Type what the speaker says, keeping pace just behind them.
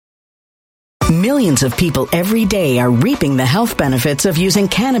Millions of people every day are reaping the health benefits of using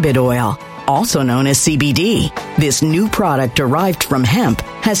cannabis oil, also known as CBD. This new product derived from hemp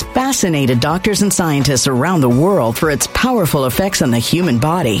has fascinated doctors and scientists around the world for its powerful effects on the human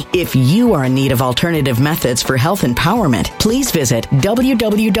body. If you are in need of alternative methods for health empowerment, please visit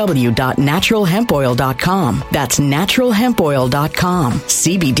www.naturalhempoil.com. That's naturalhempoil.com.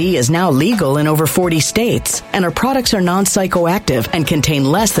 CBD is now legal in over 40 states, and our products are non-psychoactive and contain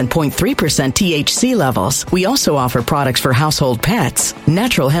less than 0.3% THC levels. We also offer products for household pets.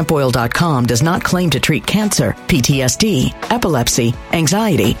 Naturalhempoil.com does not claim to treat cancer, PTSD, epilepsy,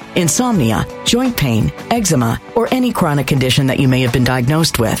 anxiety, insomnia, joint pain, eczema, or any chronic condition that you may have been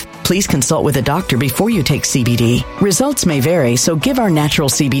diagnosed with. Please consult with a doctor before you take CBD. Results may vary, so give our natural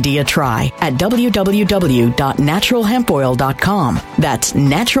CBD a try at www.naturalhempoil.com. That's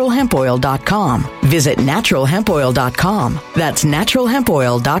naturalhempoil.com. Visit naturalhempoil.com. That's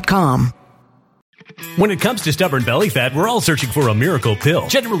naturalhempoil.com. When it comes to stubborn belly fat, we're all searching for a miracle pill.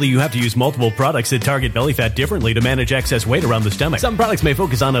 Generally, you have to use multiple products that target belly fat differently to manage excess weight around the stomach. Some products may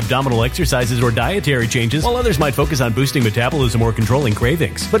focus on abdominal exercises or dietary changes, while others might focus on boosting metabolism or controlling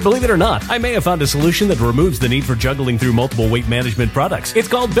cravings. But believe it or not, I may have found a solution that removes the need for juggling through multiple weight management products. It's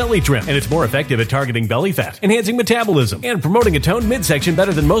called Belly Trim, and it's more effective at targeting belly fat, enhancing metabolism, and promoting a toned midsection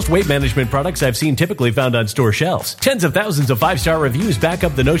better than most weight management products I've seen typically found on store shelves. Tens of thousands of 5-star reviews back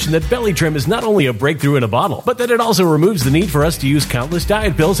up the notion that Belly Trim is not only a breakthrough in a bottle, but that it also removes the need for us to use countless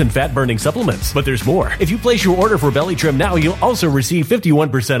diet pills and fat-burning supplements. But there's more. If you place your order for Belly Trim now, you'll also receive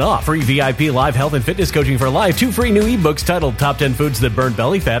 51% off, free VIP live health and fitness coaching for life, 2 free new ebooks titled Top 10 Foods That Burn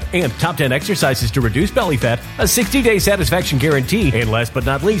Belly Fat and Top 10 Exercises to Reduce Belly Fat, a 60-day satisfaction guarantee, and last but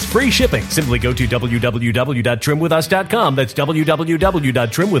not least, free shipping. Simply go to www.trimwithus.com. That's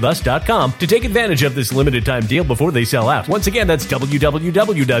www.trimwithus.com to take advantage of this limited time deal before they sell out. Once again, that's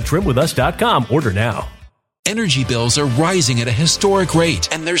www.trimwithus.com. Order now. Energy bills are rising at a historic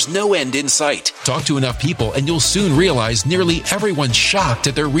rate, and there's no end in sight. Talk to enough people, and you'll soon realize nearly everyone's shocked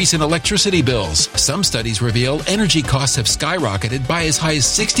at their recent electricity bills. Some studies reveal energy costs have skyrocketed by as high as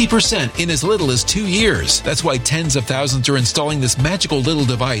 60% in as little as 2 years. That's why tens of thousands are installing this magical little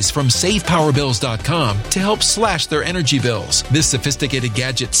device from SavePowerBills.com to help slash their energy bills. This sophisticated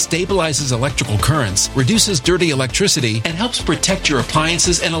gadget stabilizes electrical currents, reduces dirty electricity, and helps protect your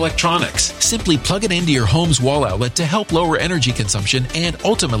appliances and electronics. Simply plug it into your home's wall outlet to help lower energy consumption and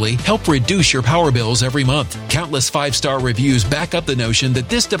ultimately help reduce your power bills every month. Countless 5-star reviews back up the notion that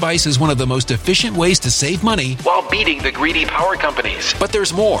this device is one of the most efficient ways to save money while beating the greedy power companies. But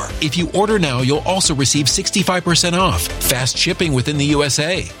there's more. If you order now, you'll also receive 65% off, fast shipping within the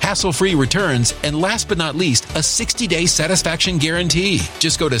USA, hassle-free returns, and last but not least, a 60-day satisfaction guarantee.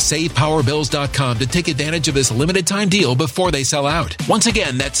 Just go to SavePowerBills.com to take advantage of this limited time deal before they sell out. Once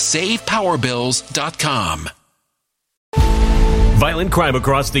again, that's SavePowerBills.com. Violent crime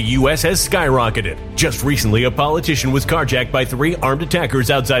across the U.S. has skyrocketed. Just recently, a politician was carjacked by 3 armed attackers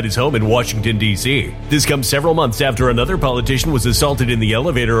outside his home in Washington, D.C. This comes several months after another politician was assaulted in the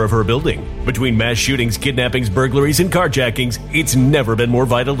elevator of her building. Between mass shootings, kidnappings, burglaries, and carjackings, it's never been more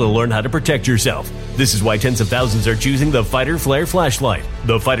vital to learn how to protect yourself. This is why tens of thousands are choosing the Fighter Flare flashlight.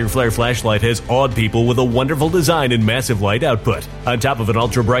 The Fighter Flare flashlight has awed people with a wonderful design and massive light output. On top of an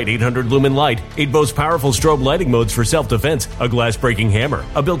ultra-bright 800-lumen light, it boasts powerful strobe lighting modes for self-defense, a glass-breaking hammer,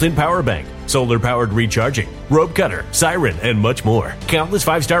 a built-in power bank, solar-powered recharging, rope cutter, siren, and much more. Countless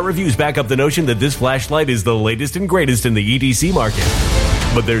 5-star reviews back up the notion that this flashlight is the latest and greatest in the EDC market.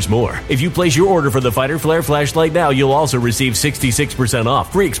 But there's more. If you place your order for the Fighter Flare flashlight now, you'll also receive 66%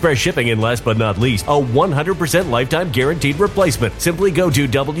 off, free express shipping, and last but not least, a 100% lifetime guaranteed replacement. Simply go to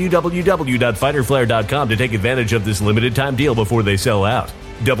www.fighterflare.com to take advantage of this limited time deal before they sell out.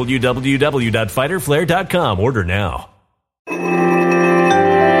 www.fighterflare.com. Order now.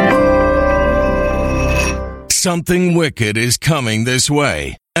 Something wicked is coming this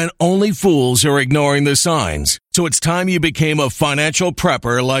way, and only fools are ignoring the signs. So it's time you became a financial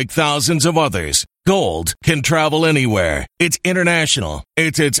prepper like thousands of others. Gold can travel anywhere. It's international.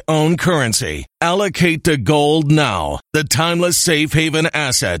 It's its own currency. Allocate to gold now, the timeless safe haven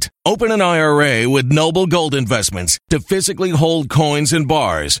asset. Open an IRA with Noble Gold Investments to physically hold coins and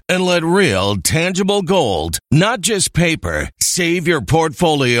bars and let real, tangible gold, not just paper, Save your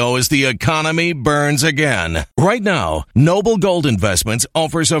portfolio as the economy burns again. Right now, Noble Gold Investments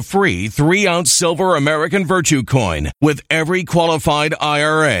offers a free 3-ounce silver American Virtue coin with every qualified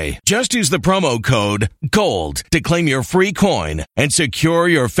IRA. Just use the promo code GOLD to claim your free coin and secure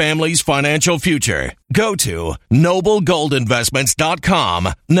your family's financial future. Go to noblegoldinvestments.com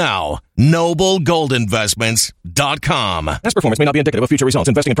now. noblegoldinvestments.com. Past performance may not be indicative of future results.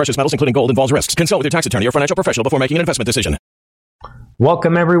 Investing in precious metals, including gold, involves risks. Consult with your tax attorney or financial professional before making an investment decision.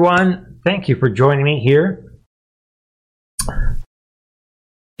 Welcome, everyone. Thank you for joining me here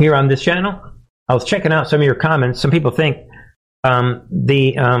on this channel. I was checking out some of your comments. Some people think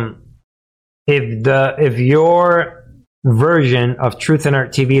if your version of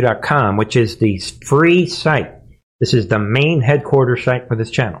truthandarttv.com, which is the free site, this is the main headquarters site for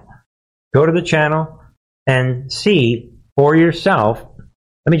this channel. Go to the channel and see for yourself.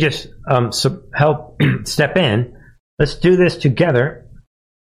 Let me just help step in. Let's do this together.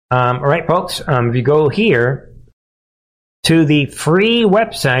 All right, folks. If you go here to the free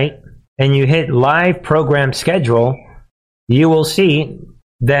website and you hit live program schedule, you will see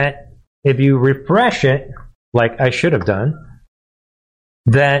that if you refresh it, like I should have done,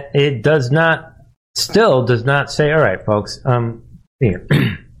 that it still does not say, all right, folks, here.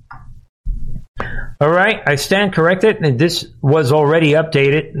 All right, I stand corrected, and this was already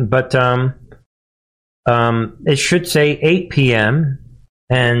updated, but it should say 8 p.m.,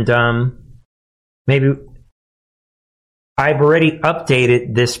 and maybe I've already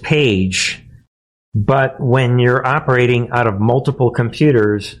updated this page, but when you're operating out of multiple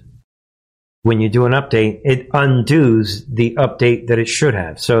computers, when you do an update, it undoes the update that it should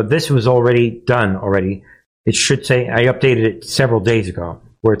have. So this was already done already. It should say, I updated it several days ago,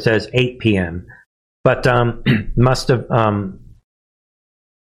 where it says 8 p.m., but must have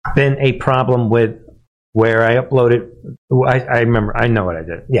been a problem with where I uploaded. I remember, I know what I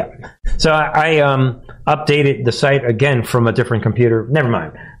did. Yeah. So I updated the site again from a different computer. Never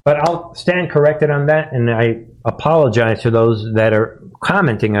mind. But I'll stand corrected on that, and I apologize to those that are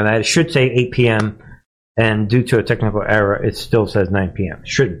commenting on that. It should say 8 p.m., and due to a technical error, it still says 9 p.m.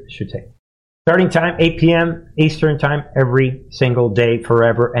 Should say. Starting time, 8 p.m. Eastern time, every single day,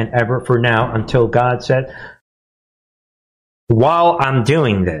 forever and ever, for now, until God said. While I'm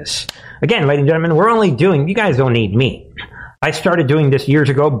doing this, again, ladies and gentlemen, we're only doing, you guys don't need me. I started doing this years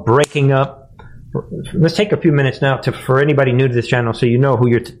ago, breaking up. Let's take a few minutes now for anybody new to this channel, so you know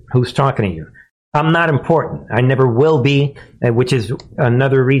who's talking to you. I'm not important. I never will be, which is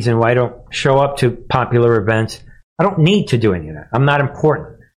another reason why I don't show up to popular events. I don't need to do any of that. I'm not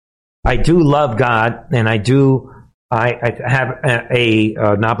important. I do love God, and I have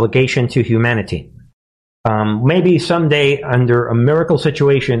an obligation to humanity. Maybe someday, under a miracle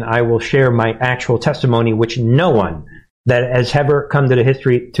situation, I will share my actual testimony, which no one that has ever come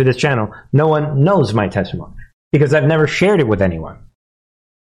to this channel, no one knows my testimony, because I've never shared it with anyone.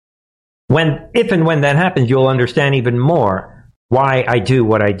 If and when that happens, you'll understand even more why I do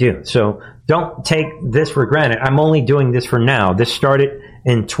what I do. So don't take this for granted. I'm only doing this for now. This started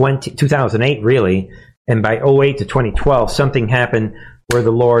in 2008, really, and by 2008 to 2012, something happened where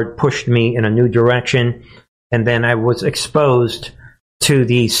the Lord pushed me in a new direction, and then I was exposed to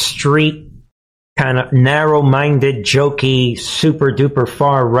the street kind of narrow-minded, jokey, super-duper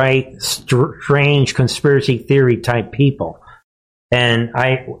far-right, strange conspiracy theory type people. And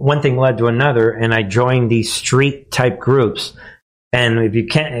one thing led to another, and I joined these street-type groups. And if you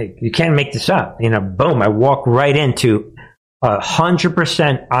can't make this up. Boom, I walk right into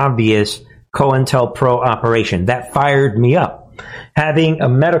 100% obvious COINTELPRO operation. That fired me up. Having a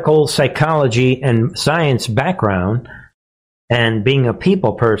medical psychology and science background and being a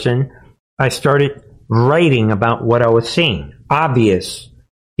people person, I started writing about what I was seeing. Obvious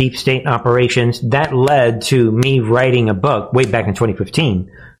deep state operations. That led to me writing a book way back in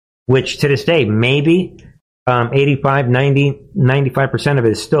 2015, which to this day, maybe 85, 90, 95% of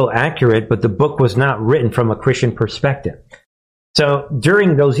it is still accurate, but the book was not written from a Christian perspective. So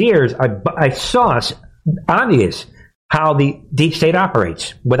during those years, I saw obvious how the deep state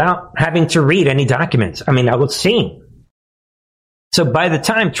operates without having to read any documents. I was seeing. So by the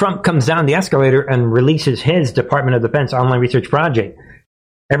time Trump comes down the escalator and releases his Department of Defense online research project,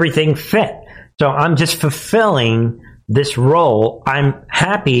 everything fit. So I'm just fulfilling this role. I'm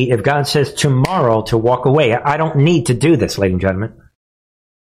happy if God says tomorrow to walk away. I don't need to do this, ladies and gentlemen.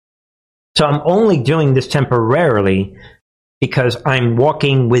 So I'm only doing this temporarily because I'm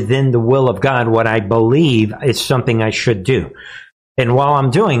walking within the will of God, what I believe is something I should do. And while I'm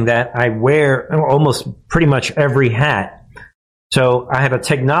doing that, I wear almost pretty much every hat. So I have a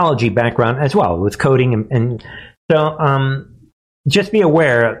technology background as well with coding. And so just be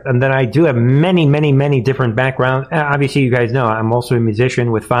aware that I do have many, many, many different backgrounds. Obviously, you guys know I'm also a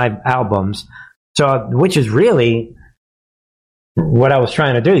musician with 5 albums, so which is really what I was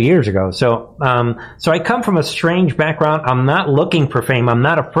trying to do years ago. So I come from a strange background. I'm not looking for fame. I'm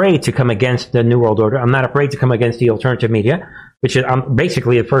not afraid to come against the New World Order. I'm not afraid to come against the alternative media, which is I'm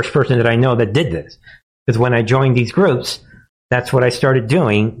basically the first person that I know that did this. Because when I joined these groups, that's what I started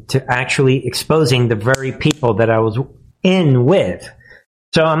doing, to actually exposing the very people that I was in with.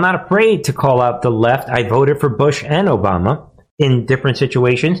 So I'm not afraid to call out the left. I voted for Bush and Obama in different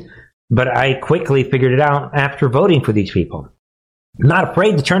situations, but I quickly figured it out after voting for these people. I'm not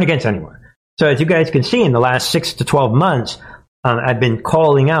afraid to turn against anyone. So as you guys can see, in the last 6 to 12 months, I've been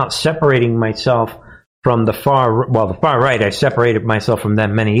calling out, separating myself from the far right. I separated myself from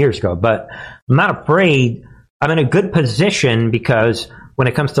them many years ago, but I'm not afraid. I'm in a good position because when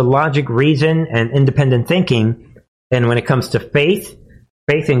it comes to logic, reason, and independent thinking, and when it comes to faith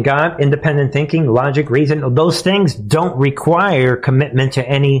in God, independent thinking, logic, reason, those things don't require commitment to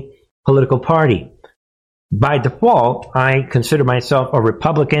any political party. By default, I consider myself a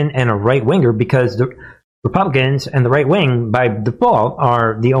Republican and a right-winger because the Republicans and the right wing, by default,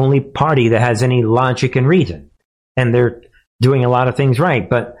 are the only party that has any logic and reason. And they're doing a lot of things right.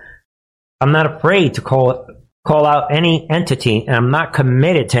 But I'm not afraid to call out any entity, and I'm not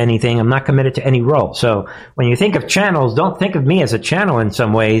committed to anything. I'm not committed to any role. So when you think of channels, don't think of me as a channel in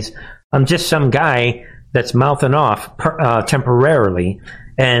some ways. I'm just some guy that's mouthing off temporarily.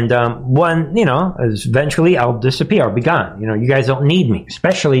 And eventually I'll disappear. I'll be gone. You guys don't need me,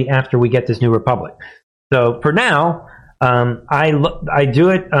 especially after we get this new republic. So for now, I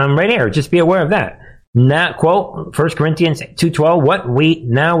do it right here. Just be aware of that. Now, quote 1 Corinthians 2:12.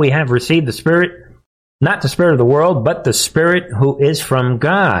 Now we have received the Spirit, not the spirit of the world, but the Spirit who is from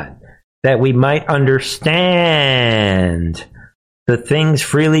God, that we might understand the things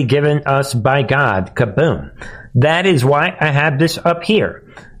freely given us by God. Kaboom. That is why I have this up here,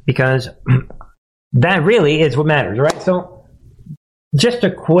 because that really is what matters, right? So just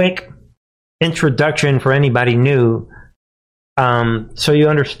a quick introduction for anybody new, so you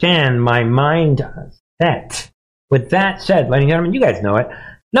understand my mindset. With that said, ladies and gentlemen, you guys know it.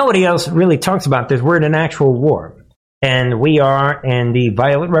 Nobody else really talks about this. We're in an actual war, and we are in the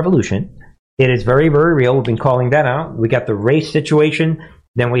violent revolution. It is very, very real. We've been calling that out. We got the race situation.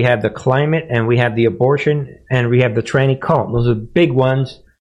 Then we have the climate, and we have the abortion, and we have the tranny cult. Those are big ones.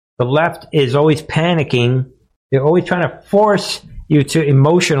 The left is always panicking. They're always trying to force you to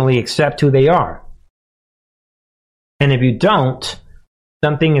emotionally accept who they are. And if you don't,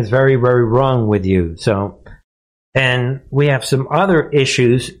 something is very, very wrong with you. And we have some other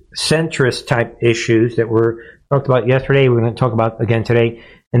issues, centrist type issues that were talked about yesterday. We're going to talk about again today.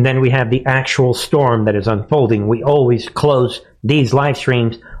 And then we have the actual storm that is unfolding. We always close these live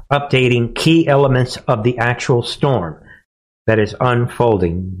streams updating key elements of the actual storm that is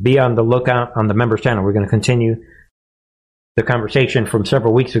unfolding. Be on the lookout on the members channel. We're going to continue the conversation from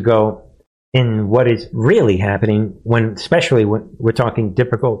several weeks ago in what is really happening, especially when we're talking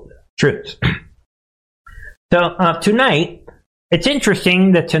difficult truths. So tonight, it's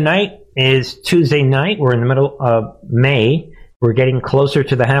interesting that tonight is Tuesday night. We're in the middle of May. We're getting closer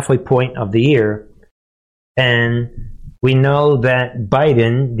to the halfway point of the year. And we know that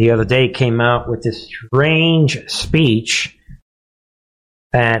Biden the other day came out with this strange speech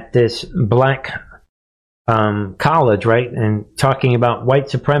at this black college, right? And talking about white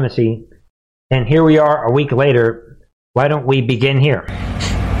supremacy. And here we are a week later. Why don't we begin here?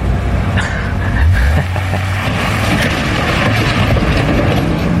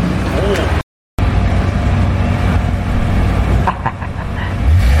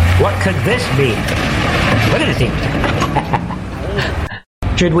 What could this be? What is it?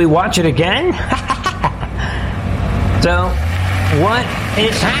 Should we watch it again? So, what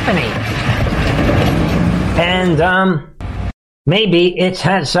is happening? And maybe it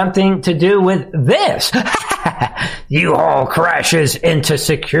has something to do with this. U-Haul crashes into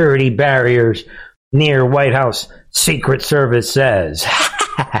security barriers near White House. Secret Service says.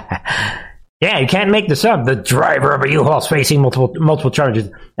 Yeah, you can't make this up. The driver of a U-Haul is facing multiple charges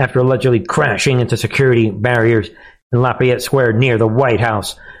after allegedly crashing into security barriers in Lafayette Square near the White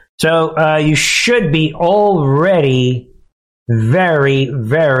House. So you should be already very,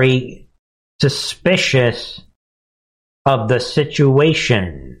 very suspicious of the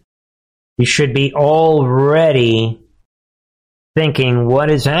situation. You should be already thinking, what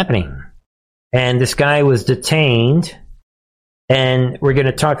is happening? And this guy was detained. And we're going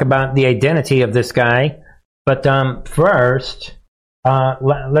to talk about the identity of this guy. But first,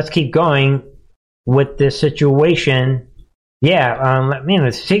 let's keep going with this situation bear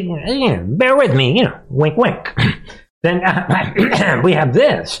with me, wink, wink. Then we have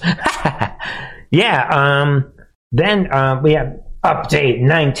this. Then we have update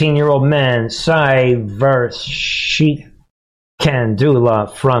 19-year-old man Cy Sheath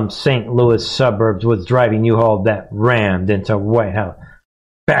Kandula from St. Louis suburbs was driving U-Haul that rammed into White House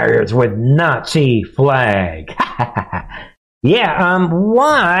barriers with Nazi flag.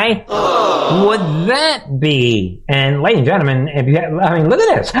 Why would that be? And ladies and gentlemen, look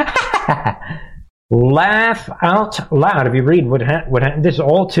at this. Laugh out loud if you read what happened. This is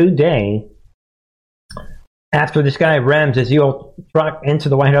all today. After this guy rams his U-Haul truck into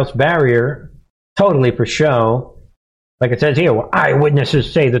the White House barrier, totally for show. Like it says here,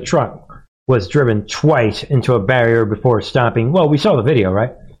 eyewitnesses say the truck was driven twice into a barrier before stopping. Well, we saw the video,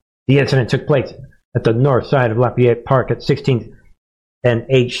 right? The incident took place at the north side of Lafayette Park at 16th and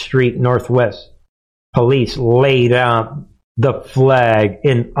H Street Northwest. Police laid out the flag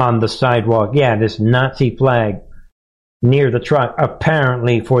on the sidewalk. Yeah, this Nazi flag near the truck,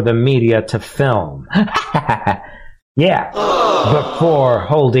 apparently for the media to film. Before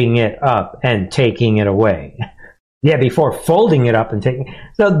holding it up and taking it away. Before folding it up and taking it.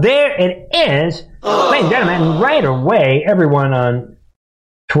 So there it is. Ladies and gentlemen, right away, everyone on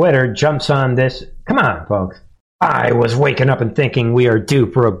Twitter jumps on this. Come on, folks. I was waking up and thinking we are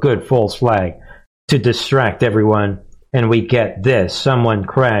due for a good false flag to distract everyone. And we get this. Someone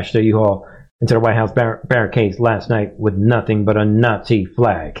crashed a U-Haul into the White House barricades last night with nothing but a Nazi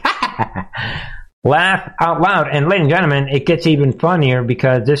flag. Laugh out loud. And ladies and gentlemen, it gets even funnier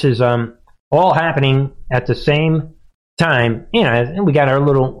because this is all happening at the same time. And we got our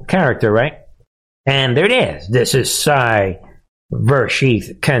little character, right? And there it is. This is Cy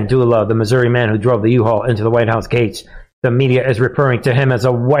Sheath Kandula, the Missouri man who drove the U-Haul into the White House gates. The media is referring to him as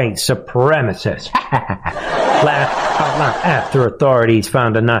a white supremacist. Laugh out loud after authorities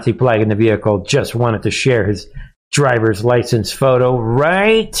found a Nazi flag in the vehicle. Just wanted to share his driver's license photo.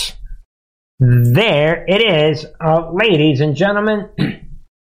 Right there it is. Ladies and gentlemen,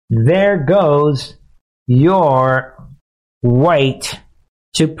 there goes your white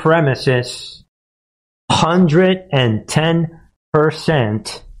supremacist.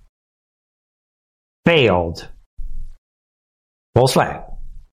 110% failed. False flag.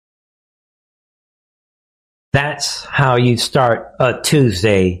 That's how you start a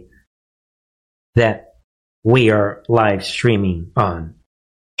Tuesday that we are live streaming on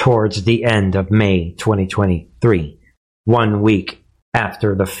towards the end of May 2023, 1 week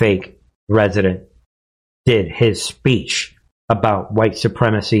after the fake resident did his speech about white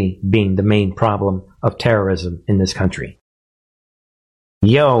supremacy being the main problem of terrorism in this country.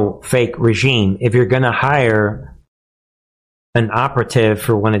 Yo, fake regime, if you're going to hire an operative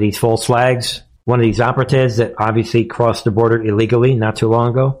for one of these false flags, one of these operatives that obviously crossed the border illegally not too long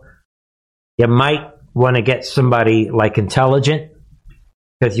ago, you might want to get somebody like intelligent,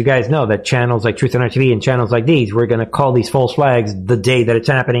 because you guys know that channels like Truth on TV and channels like these, we're going to call these false flags the day that it's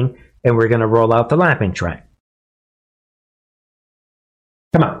happening, and we're going to roll out the laughing track.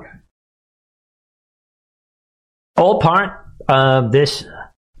 Come on. All part of this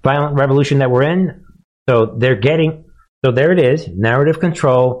violent revolution that we're in. So there it is, narrative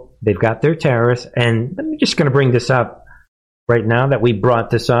control. They've got their terrorists. And I'm just going to bring this up right now that we brought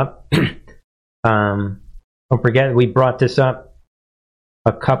this up. Don't forget, we brought this up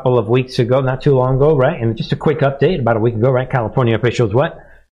a couple of weeks ago, not too long ago, right? And just a quick update, about a week ago, right? California officials,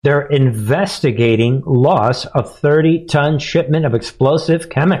 they're investigating loss of 30-ton shipment of explosive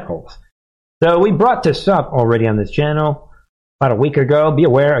chemicals. So we brought this up already on this channel about a week ago. Be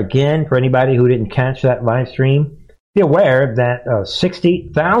aware, again, for anybody who didn't catch that live stream, be aware that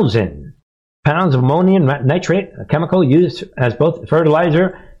 60,000 pounds of ammonium nitrate, a chemical used as both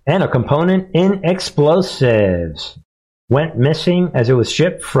fertilizer and a component in explosives, went missing as it was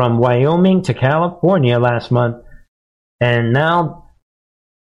shipped from Wyoming to California last month. And now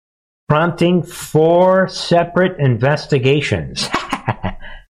prompting 4 separate investigations.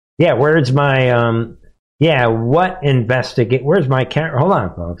 Yeah, where's my, where's my carrot? Hold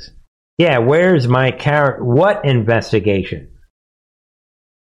on, folks. Yeah, where's my carrot? What investigation?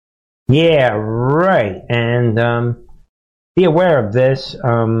 Yeah, right. And be aware of this.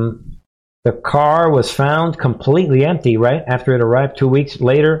 The car was found completely empty, right, after it arrived 2 weeks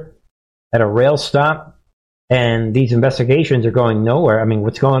later at a rail stop. And these investigations are going nowhere. I mean,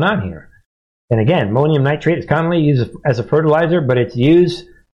 what's going on here? And again, ammonium nitrate is commonly used as a fertilizer, but it's used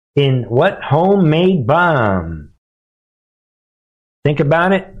in what? Homemade bomb. Think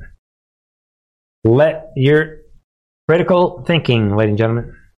about it. Let your critical thinking, ladies and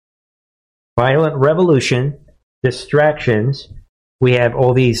gentlemen. Violent revolution distractions. We have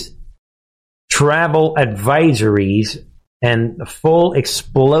all these travel advisories and the full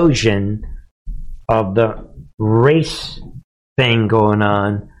explosion of the race thing going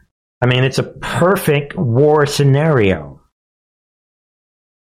on. I mean, it's a perfect war scenario.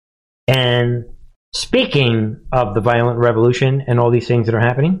 And speaking of the violent revolution and all these things that are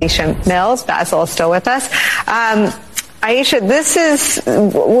happening. Mills, Basil is still with us. Aisha,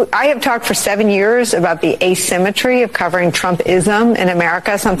 I have talked for 7 years about the asymmetry of covering Trumpism in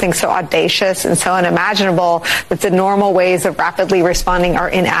America, something so audacious and so unimaginable that the normal ways of rapidly responding are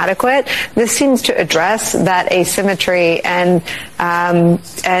inadequate. This seems to address that asymmetry and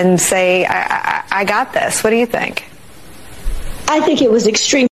say, I got this. What do you think? I think it was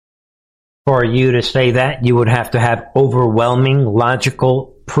extreme. For you to say that, you would have to have overwhelming,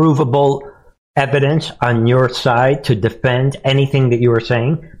 logical, provable evidence on your side to defend anything that you were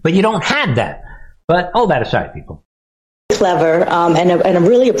saying, but you don't have that. But all that aside, people. Clever, and I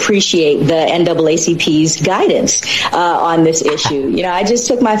really appreciate the NAACP's guidance on this issue. You know, I just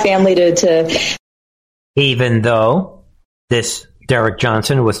took my family to... Even though this Derek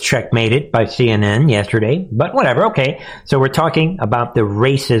Johnson was checkmated by CNN yesterday, but whatever, okay. So we're talking about the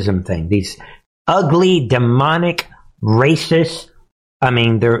racism thing. These ugly, demonic, racist, I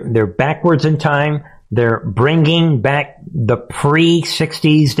mean, they're backwards in time. They're bringing back the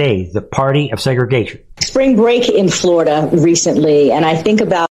pre-60s days, the party of segregation. Spring break in Florida recently, and I think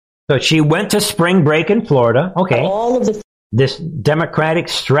about... So she went to spring break in Florida. Okay. All of this Democratic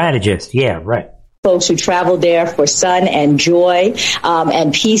strategist. Yeah, right. Folks who traveled there for sun and joy,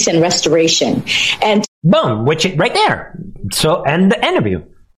 and peace and restoration. And boom, which is right there. So, and the interview.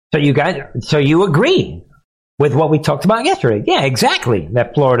 So you agree with what we talked about yesterday. Yeah, exactly.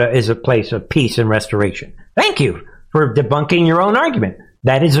 That Florida is a place of peace and restoration. Thank you for debunking your own argument.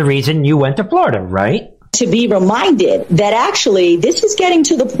 That is the reason you went to Florida, right? To be reminded that actually this is getting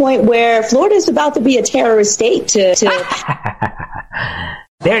to the point where Florida is about to be a terrorist state. There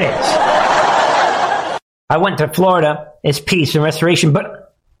it is. I went to Florida. It's peace and restoration,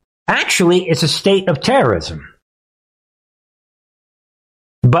 but actually it's a state of terrorism.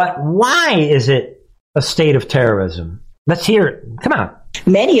 But why is it a state of terrorism? Let's hear it. Come on.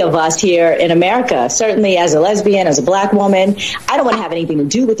 Many of us here in America, certainly as a lesbian, as a black woman, I don't want to have anything to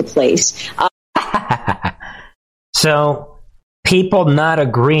do with the place. So people not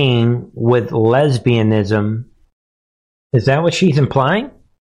agreeing with lesbianism, is that what she's implying?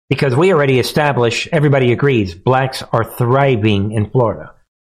 Because we already established, everybody agrees, blacks are thriving in Florida.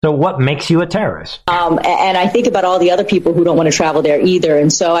 So what makes you a terrorist? And I think about all the other people who don't want to travel there either.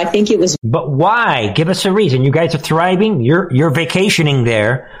 And so I think it was... But why? Give us a reason. You guys are thriving. You're vacationing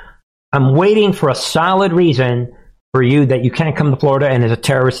there. I'm waiting for a solid reason for you that you can't come to Florida and is a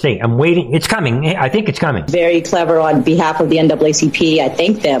terrorist state. I'm waiting. It's coming. I think it's coming. Very clever on behalf of the NAACP. I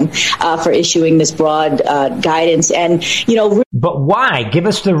thank them for issuing this broad guidance. And, you know... But why? Give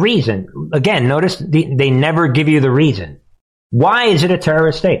us the reason. Again, notice they never give you the reason. Why is it a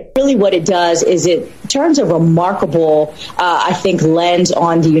terrorist state? Really what it does is it turns a remarkable, I think, lens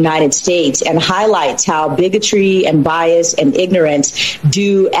on the United States and highlights how bigotry and bias and ignorance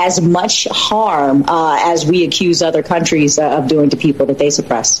do as much harm as we accuse other countries of doing to people that they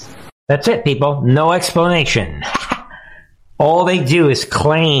suppress. That's it, people. No explanation. All they do is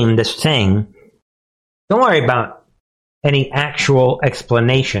claim this thing. Don't worry about any actual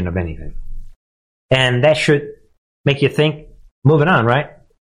explanation of anything. And that should make you think. Moving on, right?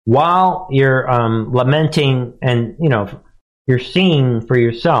 While you're lamenting and, you know, you're seeing for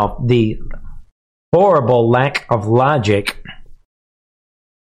yourself the horrible lack of logic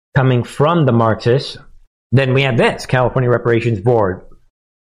coming from the Marxists, then we have this. California Reparations Board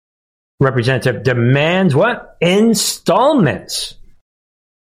representative demands what? Installments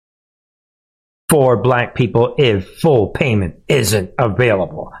for black people if full payment isn't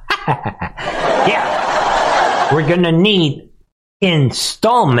available. Yeah. We're going to need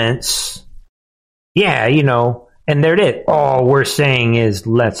installments. Yeah, you know, and there it is. All we're saying is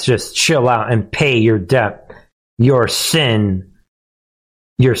let's just chill out and pay your debt, your sin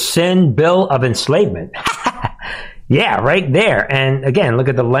bill of enslavement. Yeah, right there. And again, look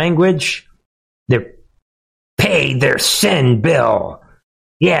at the language. They pay their sin bill.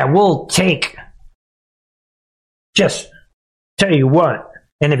 Yeah, we'll take. Just tell you what.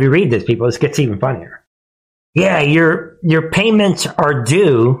 And if you read this, people, this gets even funnier. Yeah, your payments are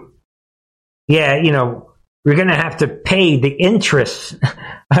due. Yeah, you know, we're going to have to pay the interest.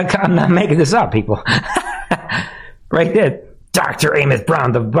 I'm not making this up, people. Right there. Dr. Amos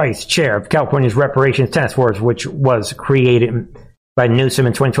Brown, the vice chair of California's Reparations Task Force, which was created by Newsom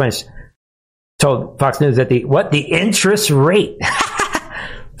in 2020, told Fox News that the interest rate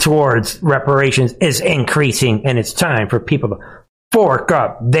towards reparations is increasing, and it's time for people to fork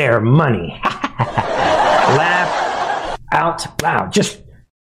up their money. Laugh out loud.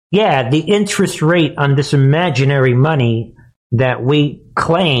 The interest rate on this imaginary money that we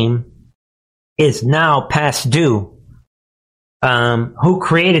claim is now past due. Who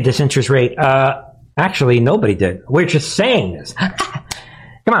created this interest rate? Actually, nobody did. We're just saying this.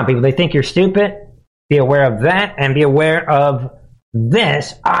 Come on, people. They think you're stupid. Be aware of that, and be aware of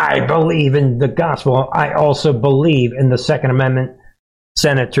this. I believe in the gospel. I also believe in the Second Amendment.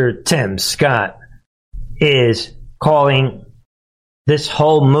 Senator Tim Scott is calling this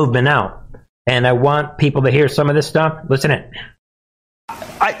whole movement out. And I want people to hear some of this stuff. Listen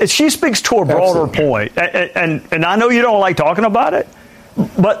in. She speaks to a broader point. And I know you don't like talking about it,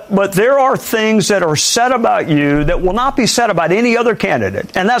 but there are things that are said about you that will not be said about any other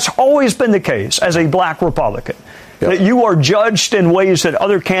candidate. And that's always been the case as a black Republican, that you are judged in ways that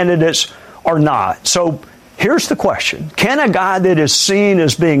other candidates are not. So here's the question. Can a guy that is seen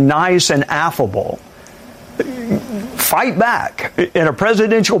as being nice and affable fight back in a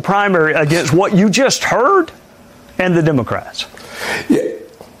presidential primary against what you just heard and the Democrats?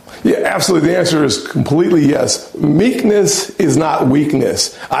 Yeah, absolutely. The answer is completely yes. Meekness is not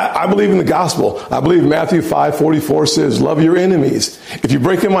weakness. I believe in the gospel. I believe Matthew 5:44 says, love your enemies. If you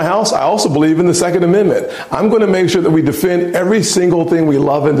break in my house, I also believe in the Second Amendment. I'm going to make sure that we defend every single thing we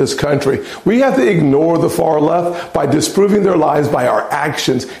love in this country. We have to ignore the far left by disproving their lies by our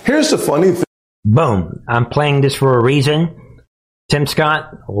actions. Here's the funny thing. Boom. I'm playing this for a reason. Tim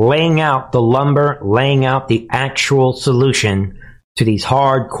Scott laying out the lumber, laying out the actual solution to these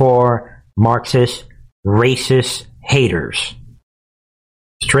hardcore Marxist, racist haters.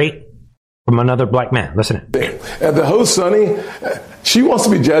 Straight from another black man. Listen. And the host, Sonny, she wants to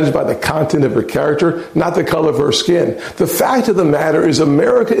be judged by the content of her character, not the color of her skin. The fact of the matter is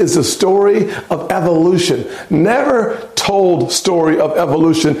America is a story of evolution. Never told story of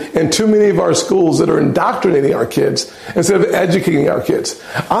evolution in too many of our schools that are indoctrinating our kids instead of educating our kids.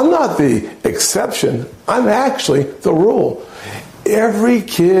 I'm not the exception. I'm actually the rule. Every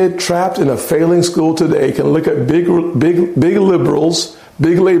kid trapped in a failing school today can look at big liberals,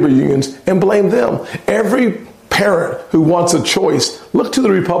 big labor unions, and blame them. Every parent who wants a choice, look to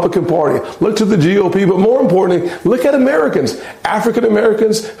the Republican Party, look to the GOP, but more importantly, look at Americans. African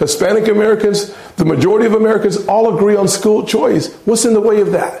Americans, Hispanic Americans, the majority of Americans all agree on school choice. What's in the way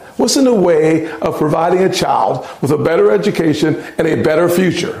of that? What's in the way of providing a child with a better education and a better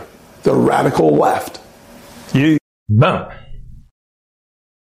future? The radical left. Boom.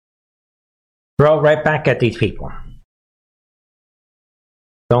 Throw right back at these people.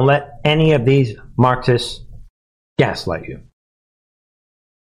 Don't let any of these Marxists gaslight you.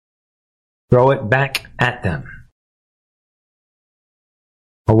 Throw it back at them.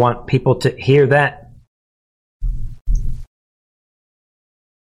 I want people to hear that.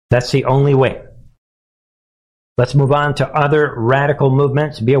 That's the only way. Let's move on to other radical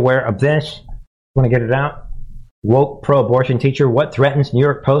movements. Be aware of this. Want to get it out? Woke pro-abortion teacher. What threatens New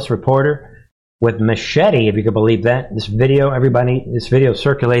York Post reporter with machete, if you could believe that. This video is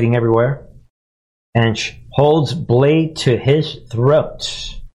circulating everywhere. And holds blade to his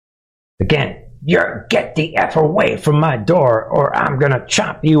throat. Again, get the F away from my door or I'm going to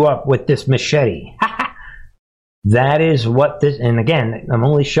chop you up with this machete. That is what this, and again, I'm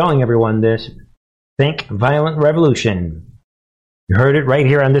only showing everyone this. Think violent revolution. You heard it right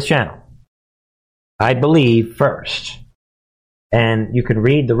here on this channel. I believe first. And you can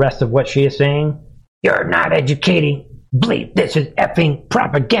read the rest of what she is saying. You're not educating. Bleep, this is effing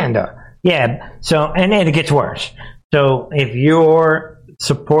propaganda. Yeah, so, and then it gets worse. So if you're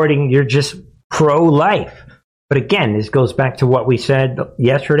supporting, you're just pro-life. But again, this goes back to what we said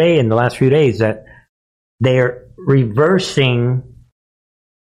yesterday and the last few days, that they're reversing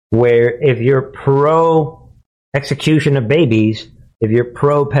where if you're pro-execution of babies, if you're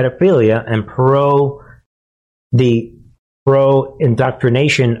pro-pedophilia and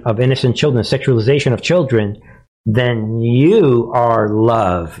pro-indoctrination of innocent children, sexualization of children, then you are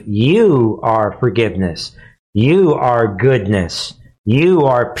love, you are forgiveness, you are goodness, you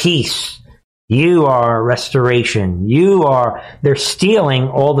are peace, you are restoration, they're stealing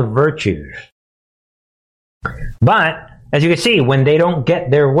all the virtues. But, as you can see, when they don't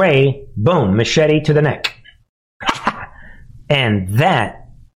get their way, boom, machete to the neck. And that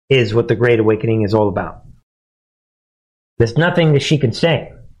is what the Great Awakening is all about. There's nothing that she can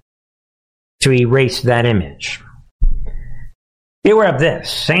say to erase that image. Be aware of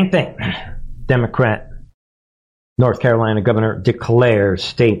this. Same thing. Democrat North Carolina governor declares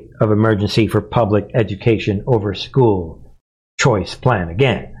state of emergency for public education over school choice plan.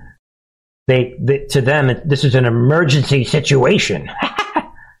 Again, to them, this is an emergency situation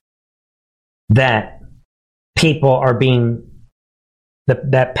that people are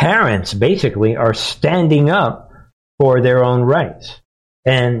that parents basically are standing up for their own rights.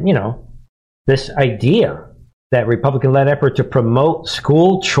 And, this idea that Republican-led effort to promote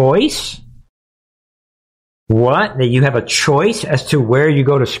school choice, that you have a choice as to where you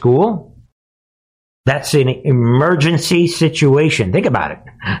go to school? That's an emergency situation. Think about it.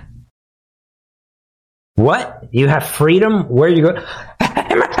 What? You have freedom where you go?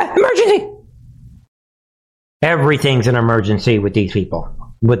 Emergency! Everything's an emergency with these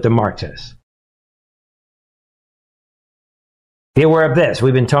people, with the Marxists. Be aware of this.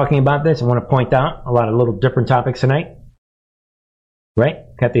 We've been talking about this. I want to point out a lot of little different topics tonight. Right?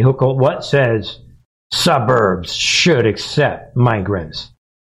 Kathy Hochul, what says suburbs should accept migrants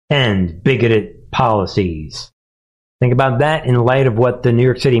and bigoted policies? Think about that in light of what the New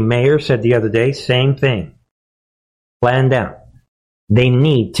York City mayor said the other day. Same thing. Planned out. They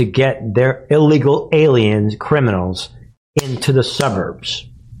need to get their illegal aliens, criminals, into the suburbs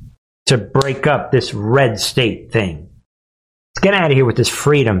to break up this red state thing. Let's get out of here with this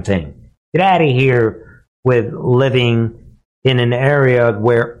freedom thing. Get out of here with living in an area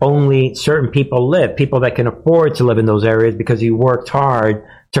where only certain people live, people that can afford to live in those areas because you worked hard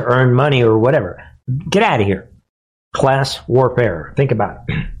to earn money or whatever. Get out of here. Class warfare. Think about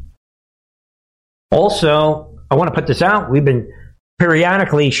it. Also, I want to put this out. We've been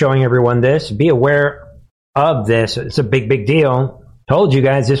periodically showing everyone this. Be aware of this. It's a big, big deal. Told you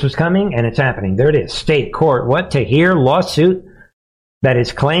guys this was coming, and it's happening. There it is. State court. What? To hear lawsuit that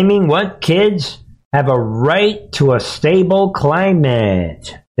is claiming what? Kids have a right to a stable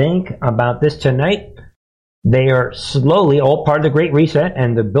climate. Think about this tonight. They are slowly all part of the Great Reset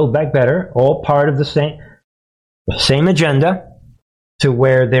and the Build Back Better, all part of the same agenda, to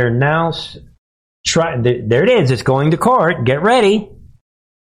where they're now there it is. It's going to court. Get ready.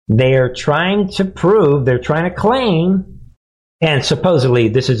 They are trying to prove, they're trying to claim, and supposedly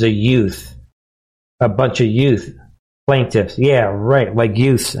this is a bunch of youth plaintiffs. Yeah, right. Like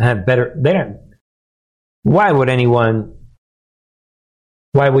youths have better. Why would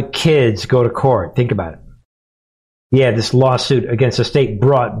kids go to court? Think about it. Yeah, this lawsuit against the state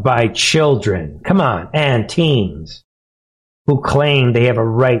brought by children. Come on. And teens who claim they have a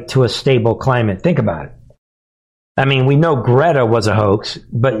right to a stable climate. Think about it. I mean, we know Greta was a hoax,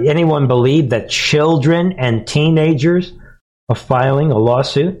 but anyone believe that children and teenagers are filing a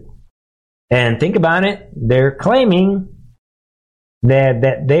lawsuit? And think about it. They're claiming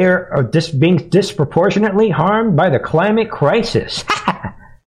that they are being disproportionately harmed by the climate crisis.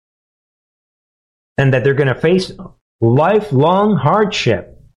 And that they're going to face lifelong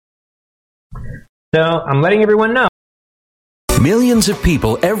hardship. So I'm letting everyone know. Millions of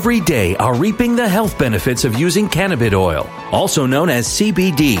people every day are reaping the health benefits of using cannabis oil, also known as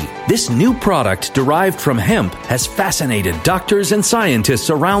CBD. This new product derived from hemp has fascinated doctors and scientists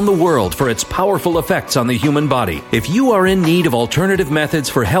around the world for its powerful effects on the human body. If you are in need of alternative methods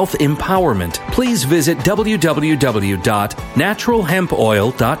for health empowerment, please visit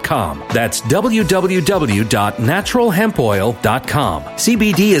www.naturalhempoil.com. That's www.naturalhempoil.com.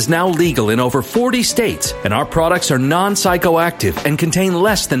 CBD is now legal in over 40 states, and our products are non-psychoactive and contain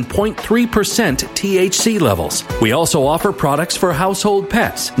less than 0.3% THC levels. We also offer products for household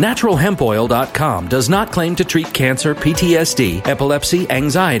pets. NaturalHempOil.com does not claim to treat cancer, PTSD, epilepsy,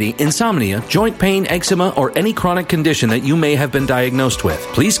 anxiety, insomnia, joint pain, eczema, or any chronic condition that you may have been diagnosed with.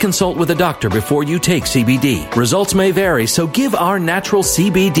 Please consult with a doctor before you take CBD. Results may vary, so give our natural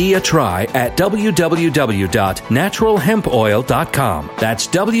CBD a try at www.naturalhempoil.com. That's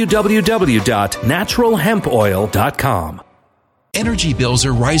www.naturalhempoil.com. Energy bills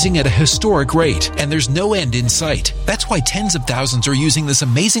are rising at a historic rate, and there's no end in sight. That's why tens of thousands are using this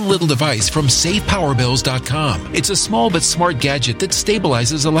amazing little device from SavePowerBills.com. It's a small but smart gadget that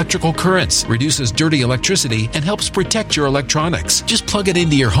stabilizes electrical currents, reduces dirty electricity, and helps protect your electronics. Just plug it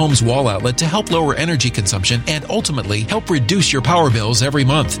into your home's wall outlet to help lower energy consumption and ultimately help reduce your power bills every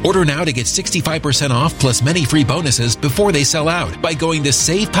month. Order now to get 65% off plus many free bonuses before they sell out by going to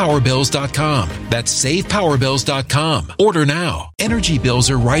SavePowerBills.com. That's SavePowerBills.com. Order now. now. Energy bills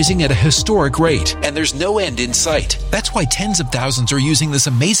are rising at a historic rate, and there's no end in sight. That's why tens of thousands are using this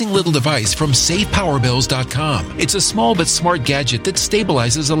amazing little device from SavePowerBills.com. It's a small but smart gadget that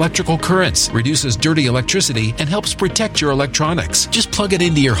stabilizes electrical currents, reduces dirty electricity, and helps protect your electronics. Just plug it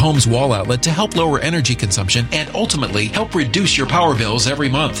into your home's wall outlet to help lower energy consumption and ultimately help reduce your power bills every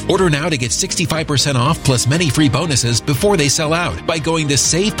month. Order now to get 65% off plus many free bonuses before they sell out by going to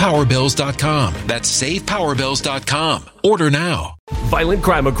SavePowerBills.com. That's SavePowerBills.com. Order now. Violent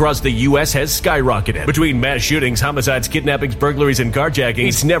crime across the U.S. has skyrocketed. Between mass shootings, homicides, kidnappings, burglaries, and carjackings,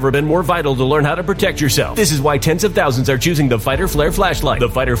 it's never been more vital to learn how to protect yourself. This is why tens of thousands are choosing the Fighter Flare flashlight. The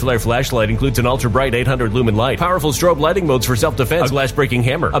Fighter Flare flashlight includes an ultra-bright 800 lumen light, powerful strobe lighting modes for self-defense, a glass-breaking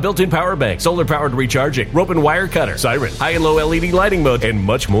hammer, a built-in power bank, solar-powered recharging, rope and wire cutter, siren, high and low LED lighting mode, and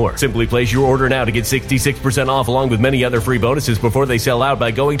much more. Simply place your order now to get 66% off along with many other free bonuses before they sell out by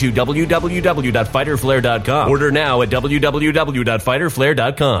going to www.fighterflare.com. Order now at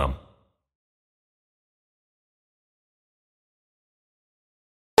www.fighterflare.com.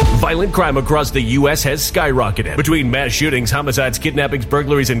 Violent crime across the U.S. has skyrocketed. Between mass shootings, homicides, kidnappings,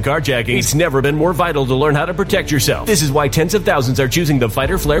 burglaries, and carjackings, it's never been more vital to learn how to protect yourself. This is why tens of thousands are choosing the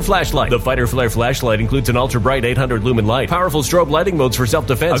Fighter Flare flashlight. The Fighter Flare flashlight includes an ultra-bright 800 lumen light, powerful strobe lighting modes for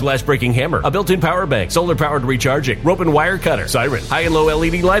self-defense, a glass-breaking hammer, a built-in power bank, solar-powered recharging, rope and wire cutter, siren, high and low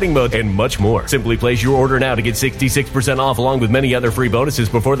LED lighting mode, and much more. Simply place your order now to get 66% off along with many other free bonuses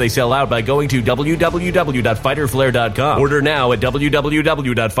before they sell out by going to www.fighterflare.com. Order now at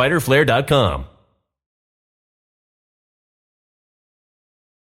www.fighterflare.com.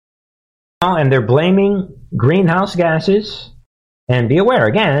 And they're blaming greenhouse gases. And be aware,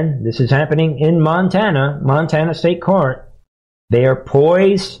 again, this is happening in Montana State Court. They are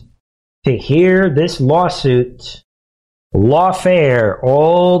poised to hear this lawsuit, lawfare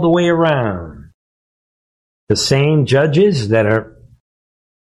all the way around. The same judges that are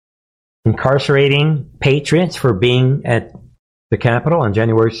incarcerating patriots for being at the Capitol on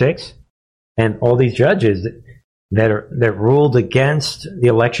January 6th, and all these judges that ruled against the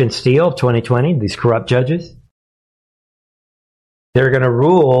election steal of 2020, these corrupt judges, they're going to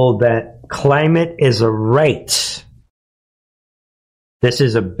rule that climate is a right. This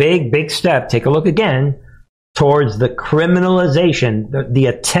is a big, big step. Take a look again towards the criminalization, the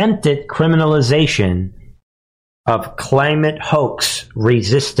attempted criminalization of climate hoax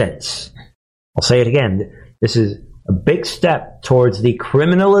resistance. I'll say it again. This is a big step towards the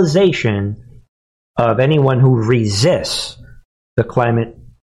criminalization of anyone who resists the climate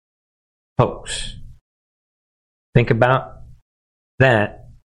hoax. Think about that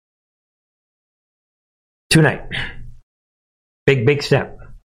tonight. Big, big step.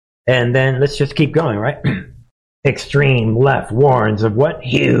 And then let's just keep going, right? Extreme left warns of what?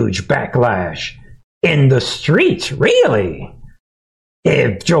 Huge backlash in the streets. Really?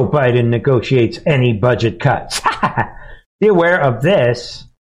 If Joe Biden negotiates any budget cuts. Be aware of this.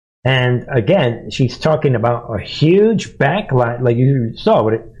 And again, she's talking about a huge backlash. Like you saw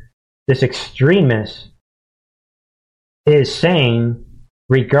what this extremist is saying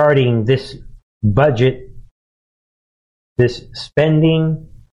regarding this budget, this spending,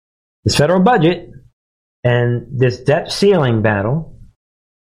 this federal budget, and this debt ceiling battle.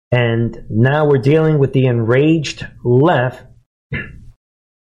 And now we're dealing with the enraged left.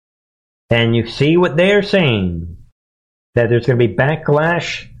 And you see what they're saying, that there's going to be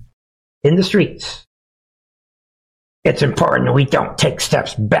backlash in the streets. It's important we don't take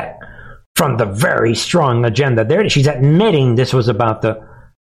steps back from the very strong agenda. There, she's admitting this was about the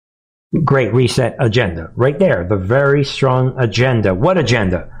Great Reset agenda. Right there, the very strong agenda. What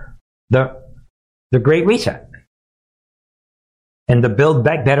agenda? The Great Reset. And the Build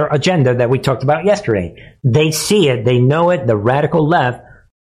Back Better agenda that we talked about yesterday. They see it, they know it, the radical left,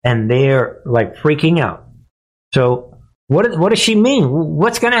 and they're like freaking out. So what does she mean?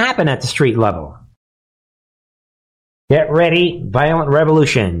 What's going to happen at the street level? Get ready, violent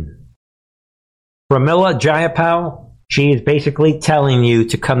revolution. Pramila Jayapal, she is basically telling you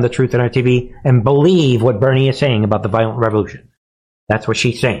to come to Truth on our TV and believe what Bernie is saying about the violent revolution. That's what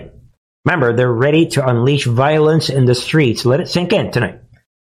she's saying. Remember, they're ready to unleash violence in the streets. Let it sink in tonight.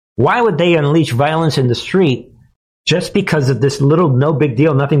 Why would they unleash violence in the street? Just because of this little no big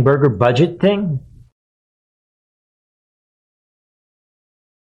deal, nothing burger budget thing?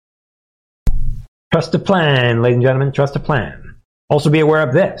 Trust the plan, ladies and gentlemen, trust the plan. Also be aware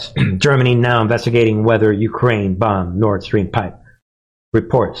of this. Germany now investigating whether Ukraine bombed Nord Stream pipe.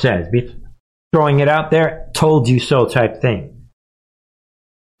 Report says, be throwing it out there, told you so type thing.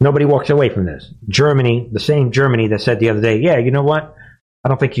 Nobody walks away from this. Germany, the same Germany that said the other day, yeah, you know what? I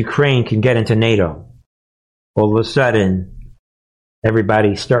don't think Ukraine can get into NATO. All of a sudden,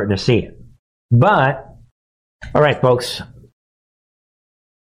 everybody's starting to see it. But, all right, folks,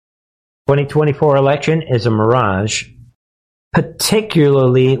 2024 election is a mirage,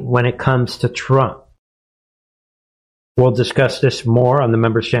 particularly when it comes to Trump. We'll discuss this more on the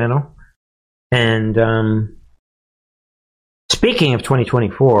members channel. And speaking of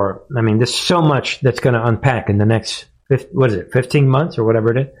 2024, I mean, there's so much that's going to unpack in the next, 15 months or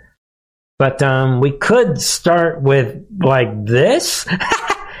whatever it is. But we could start with like this.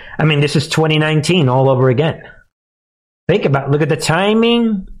 I mean, this is 2019 all over again. Look at the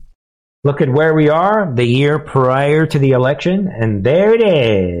timing. Look at where we are the year prior to the election. And there it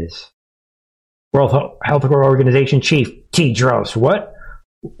is. World Health Organization Chief Tedros, what?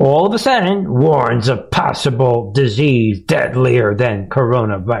 All of a sudden warns of possible disease deadlier than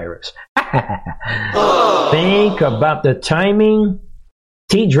coronavirus. Think about the timing.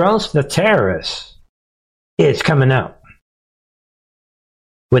 Tedros, the terrorist, is coming out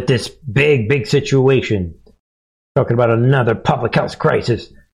with this big situation. Talking about another public health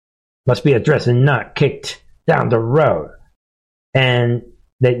crisis. Must be addressed and not kicked down the road. And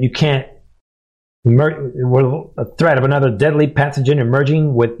that you can't a threat of another deadly pathogen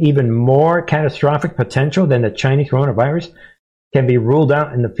emerging with even more catastrophic potential than the Chinese coronavirus can be ruled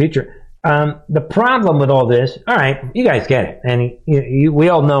out in the future. The problem with all this, all right, you guys get it. And we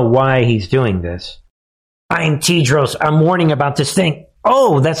all know why he's doing this. I'm Tedros. I'm warning about this thing.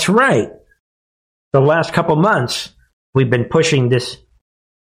 Oh, that's right. The last couple months, we've been pushing this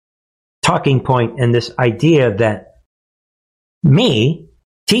talking point and this idea that me,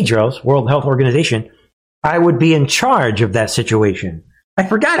 Tedros, World Health Organization, I would be in charge of that situation. I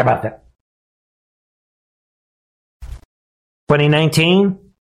forgot about that. 2019,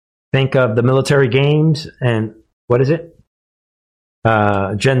 think of the military games and what is it?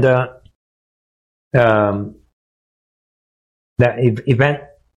 Agenda, that event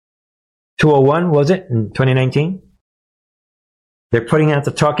 201, was it, in 2019? They're putting out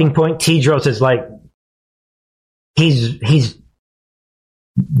the talking point. Tedros is like,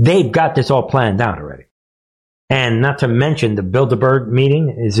 they've got this all planned out already. And not to mention the Bilderberg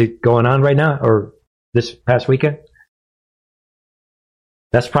meeting. Is it going on right now or this past weekend?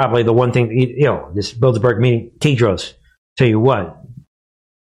 That's probably the one thing, this Bilderberg meeting. Tedros, tell you what,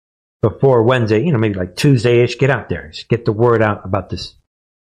 before Wednesday, maybe like Tuesday-ish, get out there. Just get the word out about this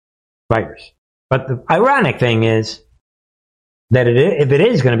virus. But the ironic thing is that if it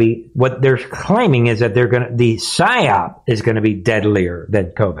is going to be, what they're claiming is that the PSYOP is going to be deadlier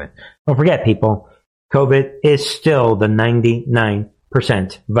than COVID. Don't forget, people, COVID is still the 99%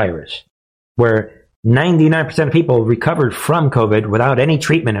 virus, where 99% of people recovered from COVID without any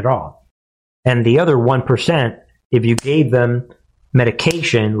treatment at all. And the other 1%, if you gave them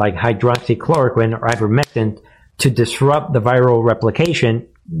medication like hydroxychloroquine or ivermectin to disrupt the viral replication,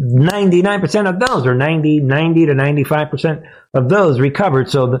 99% of those, or 90 to 95% of those recovered.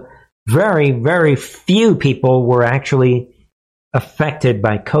 So the very, very few people were actually affected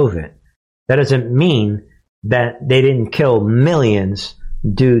by COVID. That doesn't mean that they didn't kill millions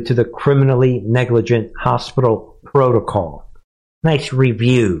due to the criminally negligent hospital protocol. Nice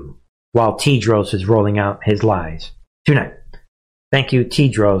review while Tedros is rolling out his lies tonight. Thank you,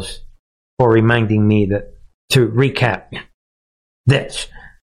 Tedros, for reminding me to recap this.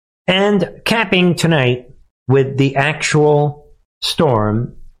 And capping tonight with the actual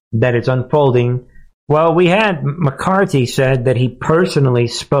storm that is unfolding. Well, we had McCarthy said that he personally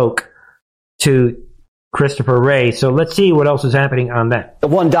spoke to Christopher Wray. So let's see what else is happening on that. The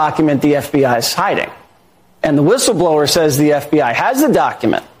one document the FBI is hiding. And the whistleblower says the FBI has the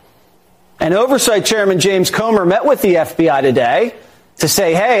document. And Oversight Chairman James Comer met with the FBI today to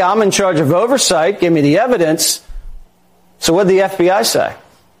say, hey, I'm in charge of oversight. Give me the evidence. So what did the FBI say?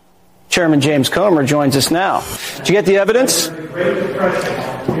 Chairman James Comer joins us now. Did you get the evidence?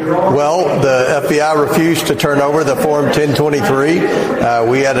 Well, the FBI refused to turn over the Form 1023.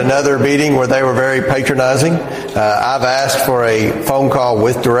 We had another meeting where they were very patronizing. I've asked for a phone call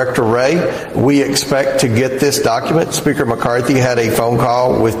with Director Wray. We expect to get this document. Speaker McCarthy had a phone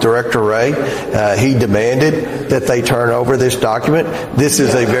call with Director Wray. He demanded that they turn over this document. This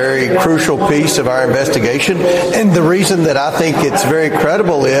is a very crucial piece of our investigation. And the reason that I think it's very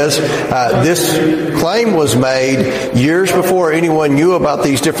credible is this claim was made years before anyone knew about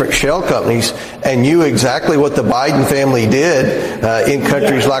these different shell companies and knew exactly what the Biden family did in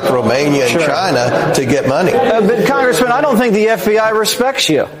countries like Romania and China to get money. But Congressman, I don't think the FBI respects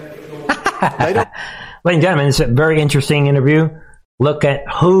you. Ladies and gentlemen, it's a very interesting interview. Look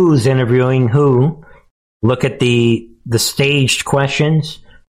at who's interviewing who. Look at the staged questions.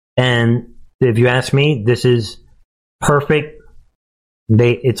 And if you ask me, this is perfect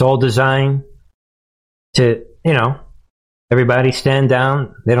It's all designed to, everybody stand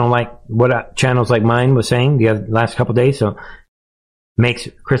down. They don't like what channels like mine was saying the last couple of days, so makes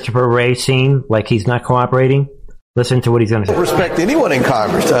Christopher Wray seem like he's not cooperating. Listen to what he's going to say. I don't respect anyone in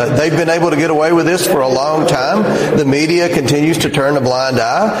Congress. They've been able to get away with this for a long time. The media continues to turn a blind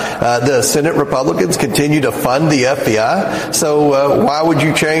eye. The Senate Republicans continue to fund the FBI. So why would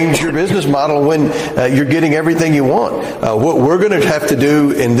you change your business model when you're getting everything you want? What we're going to have to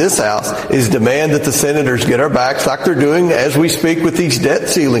do in this House is demand that the senators get our backs like they're doing as we speak with these debt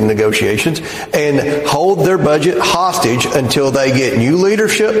ceiling negotiations and hold their budget hostage until they get new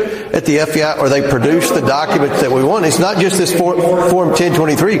leadership at the FBI or they produce the documents that we want. It's not just this Form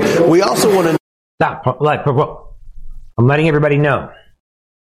 1023. We also want to... Stop. I'm letting everybody know.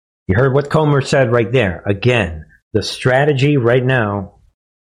 You heard what Comer said right there. Again, the strategy right now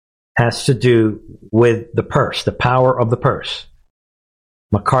has to do with the purse, the power of the purse.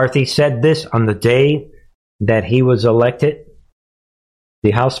 McCarthy said this on the day that he was elected, the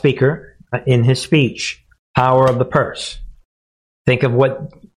House Speaker, in his speech, power of the purse. Think of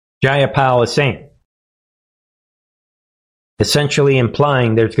what Jayapal is saying. Essentially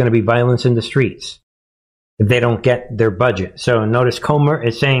implying there's going to be violence in the streets if they don't get their budget. So notice Comer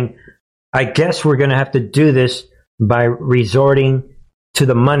is saying, I guess we're going to have to do this by resorting to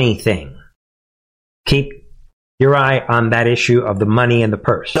the money thing. Keep your eye on that issue of the money and the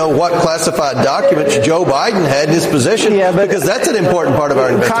purse. Know what classified documents Joe Biden had in his possession, because that's an important part of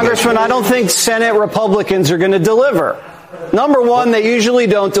our investigation. Congressman, I don't think Senate Republicans are going to deliver. Number one, they usually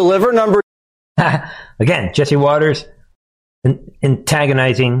don't deliver. Number again, Jesse Waters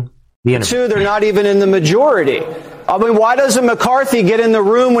antagonizing the enemy. Two, they're not even in the majority. I mean, why doesn't McCarthy get in the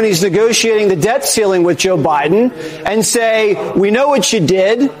room when he's negotiating the debt ceiling with Joe Biden and say, we know what you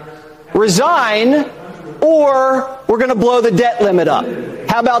did, resign, or we're going to blow the debt limit up?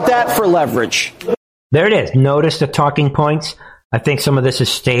 How about that for leverage? There it is. Notice the talking points. I think some of this is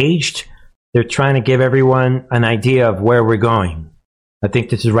staged. They're trying to give everyone an idea of where we're going. I think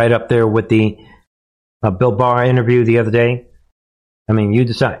this is right up there with the Bill Barr interview the other day. I mean, you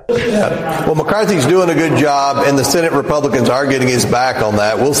decide. Yeah. Well, McCarthy's doing a good job, and the Senate Republicans are getting his back on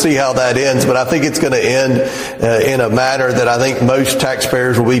that. We'll see how that ends, but I think it's going to end in a manner that I think most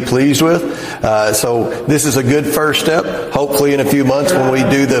taxpayers will be pleased with. So this is a good first step. Hopefully in a few months when we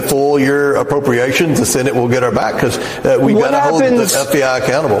do the full year appropriations, the Senate will get our back because we've got to hold the FBI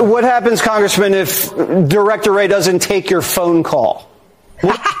accountable. What happens, Congressman, if Director Wray doesn't take your phone call?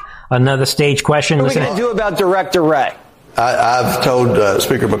 Another stage question. What are we going to do about Director Wray? I've told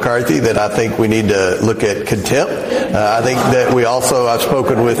Speaker McCarthy that I think we need to look at contempt. I think that I've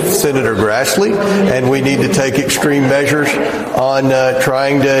spoken with Senator Grassley, and we need to take extreme measures on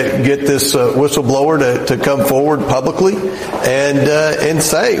trying to get this whistleblower to come forward publicly and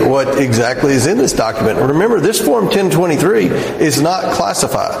say what exactly is in this document. Remember, this Form 1023 is not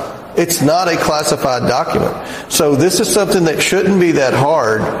classified. It's not a classified document. So this is something that shouldn't be that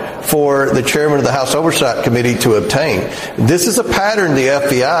hard for the chairman of the House Oversight Committee to obtain. This is a pattern the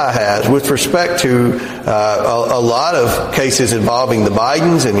FBI has with respect to a lot of cases involving the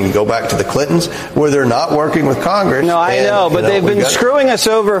Bidens, and you go back to the Clintons, where they're not working with Congress. No, I know, but they've been screwing us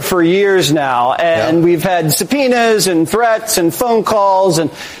over for years now, and we've had subpoenas and threats and phone calls,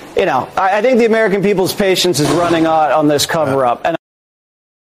 and, I think the American people's patience is running out on this cover-up. And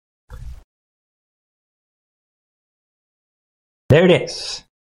there it is.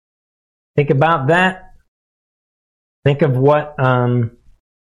 Think about that. Think of what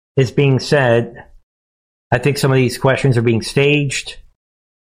is being said. I think some of these questions are being staged.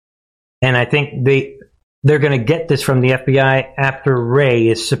 And I think they're going to get this from the FBI after Wray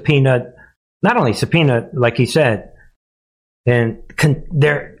is subpoenaed. Not only subpoenaed, like he said, and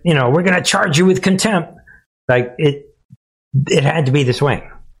we're going to charge you with contempt. Like it had to be this way.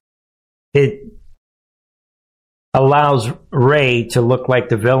 It allows Wray to look like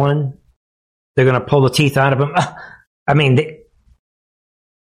the villain. They're going to pull the teeth out of him. I mean,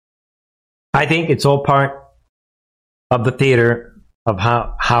 I think it's all part of the theater of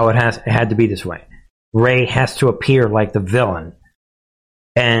how it had to be this way. Wray has to appear like the villain.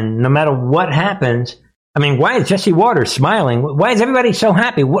 And no matter what happens, I mean, why is Jesse Waters smiling? Why is everybody so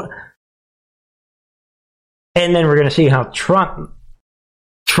happy? And then we're going to see how Trump,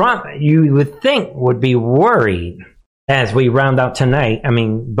 you would think, would be worried as we round out tonight. I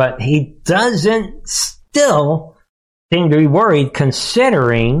mean, but he doesn't still seem to be worried,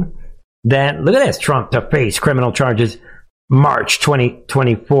 considering that, look at this, Trump to face criminal charges March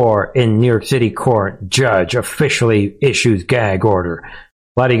 2024 in New York City court. Judge officially issues gag order.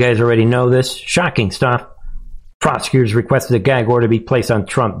 A lot of you guys already know this. Shocking stuff. prosecutors requested a gag order be placed on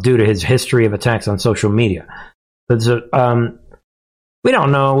Trump due to his history of attacks on social media. We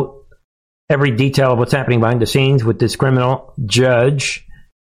don't know every detail of what's happening behind the scenes with this criminal judge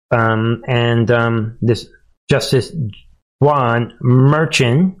and this Justice Juan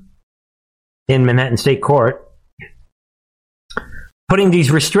Merchan in Manhattan State Court, putting these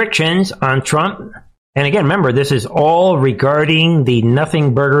restrictions on Trump. And again, remember, this is all regarding the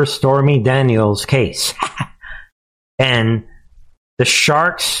Nothing Burger Stormy Daniels case. And the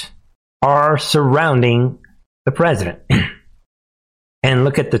sharks are surrounding the president. And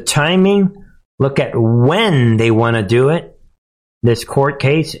look at the timing. Look at when they want to do it. This court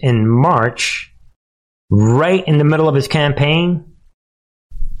case in March, right in the middle of his campaign.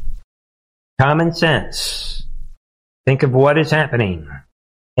 Common sense. Think of what is happening.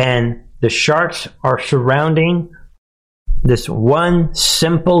 And the sharks are surrounding this one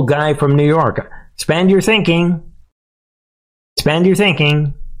simple guy from New York. Expand your thinking. Expand your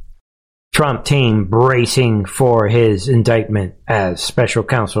thinking. Trump team bracing for his indictment as special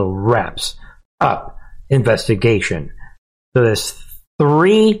counsel wraps up investigation. So there's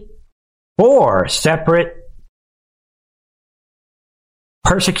 4 separate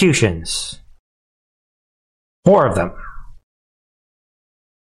persecutions. 4 of them.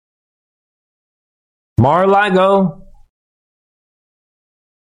 Mar-a-Lago.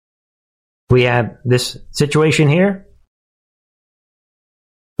 We have this situation here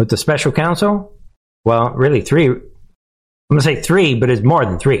with the special counsel. Well, really 3. I'm going to say 3, but it's more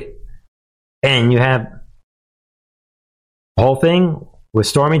than 3. And you have the whole thing with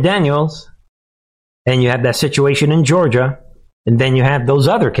Stormy Daniels, and you have that situation in Georgia, and then you have those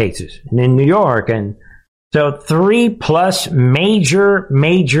other cases in New York. And so 3+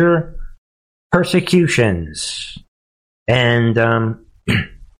 major persecutions. And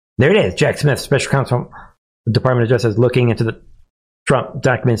there it is. Jack Smith, special counsel, the Department of Justice, looking into the Trump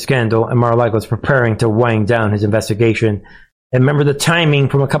document scandal, and Mar-a-Lago is preparing to wind down his investigation. And remember the timing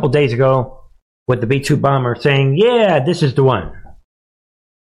from a couple days ago with the B-2 bomber saying, yeah, this is the one.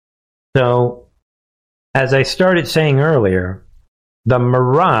 So, as I started saying earlier, the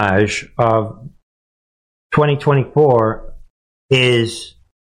mirage of 2024 is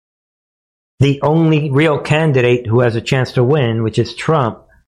the only real candidate who has a chance to win, which is Trump,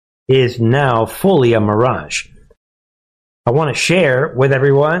 is now fully a mirage. I want to share with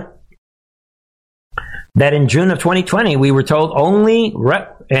everyone that in June of 2020, we were told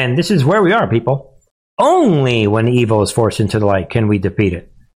and this is where we are, people, only when evil is forced into the light can we defeat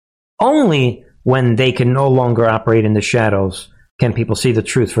it. Only when they can no longer operate in the shadows can people see the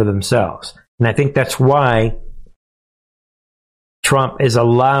truth for themselves. And I think that's why Trump is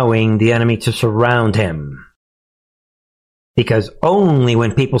allowing the enemy to surround him. Because only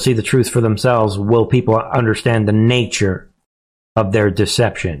when people see the truth for themselves will people understand the nature of their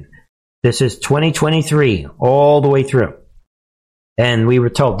deception. This is 2023 all the way through. And we were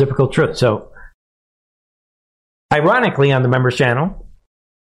told difficult truth. So, ironically, on the members channel,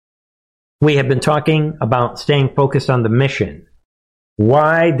 we have been talking about staying focused on the mission.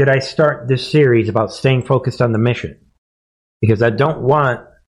 Why did I start this series about staying focused on the mission? Because I don't want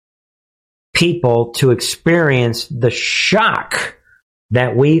people to experience the shock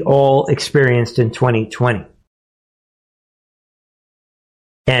that we all experienced in 2020.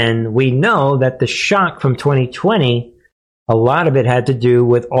 And we know that the shock from 2020, a lot of it had to do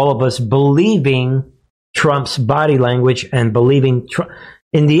with all of us believing Trump's body language and believing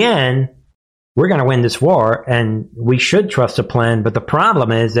in the end, we're going to win this war and we should trust the plan. But the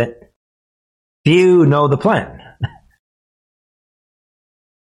problem is that few know the plan.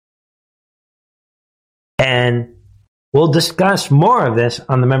 And we'll discuss more of this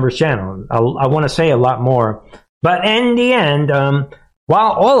on the members channel. I want to say a lot more. But in the end,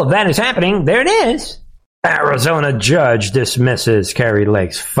 while all of that is happening, there it is. Arizona judge dismisses Kari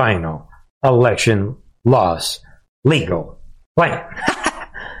Lake's final election loss. Legal claim.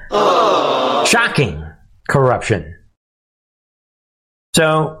 Shocking corruption.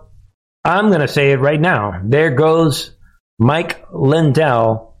 So I'm going to say it right now. There goes Mike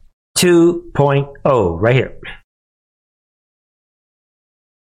Lindell 2.0 right here.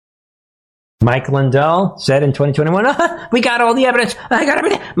 Mike Lindell said in 2021, we got all the evidence. I got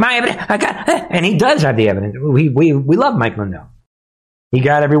everything. My evidence. And he does have the evidence. We love Mike Lindell. He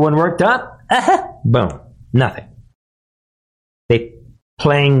got everyone worked up. Boom. Nothing. They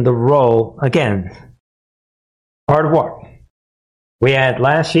playing the role again. Art of war. We had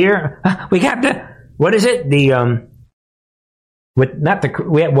last year. We got what is it? We had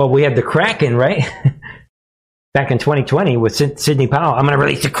the Kraken, right? Back in 2020 with Sidney Powell. I'm going to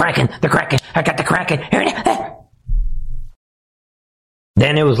release the Kraken. I got the Kraken.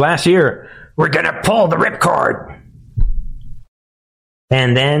 Then it was last year, we're going to pull the ripcord.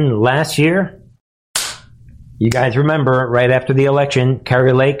 And then last year, you guys remember, right after the election,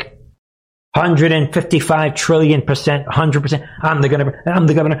 Kari Lake, 155 trillion %, 100%. I'm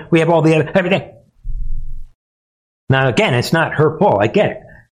the governor. We have all the everything. Now, again, it's not her fault. I get it.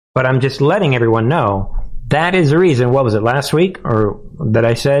 But I'm just letting everyone know that is the reason. What was it, last week? Or that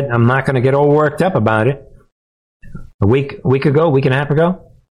I said I'm not going to get all worked up about it. A week and a half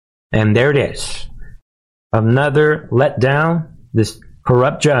ago. And there it is. Another letdown. This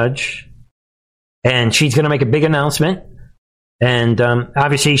corrupt judge. And she's going to make a big announcement. And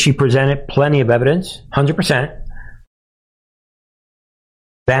obviously she presented plenty of evidence. 100%.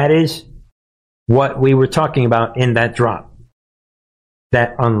 That is what we were talking about in that drop.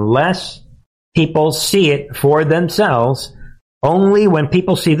 That unless people see it for themselves, only when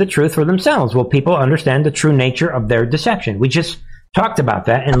people see the truth for themselves will people understand the true nature of their deception. We just talked about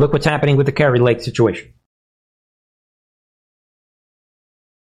that, and look what's happening with the Kari Lake situation.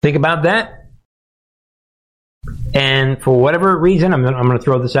 Think about that. And for whatever reason, I'm going to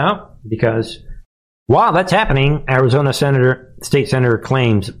throw this out, because while that's happening, Arizona State Senator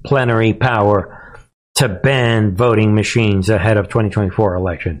claims plenary power to ban voting machines ahead of 2024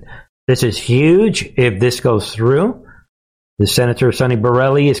 election. This is huge. If this goes through, the Senator Sonny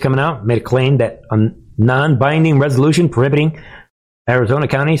Borelli is coming out, made a claim that a non-binding resolution prohibiting Arizona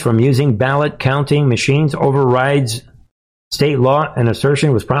counties from using ballot counting machines overrides state law. An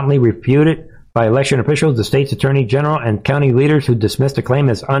assertion was promptly refuted by election officials, the state's attorney general, and county leaders who dismissed the claim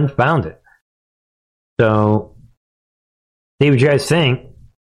as unfounded. So, see what you guys think.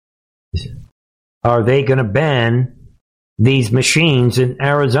 Are they going to ban these machines in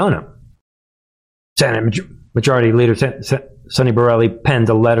Arizona? Senate Majority Leader Sonny Borelli penned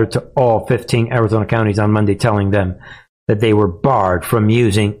a letter to all 15 Arizona counties on Monday telling them that they were barred from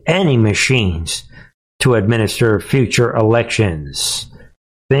using any machines to administer future elections.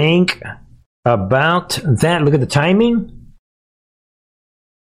 Think about that. Look at the timing.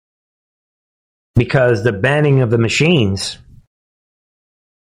 Because the banning of the machines,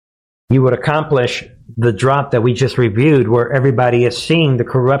 you would accomplish the drop that we just reviewed, where everybody is seeing the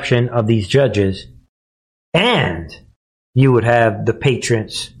corruption of these judges, and you would have the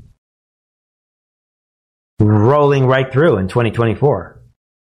Patriots rolling right through in 2024.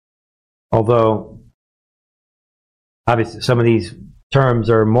 Although, obviously, some of these terms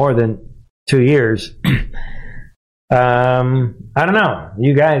are more than 2 years. I don't know.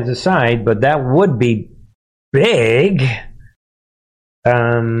 You guys decide, but that would be big.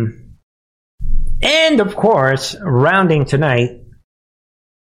 And of course, rounding tonight,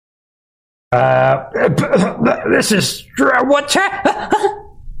 this is what's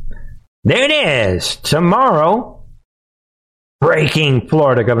there it is. Tomorrow, breaking: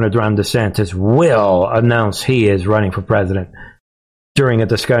 Florida Governor Ron DeSantis will announce he is running for president during a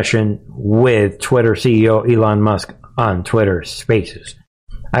discussion with Twitter CEO Elon Musk on Twitter Spaces.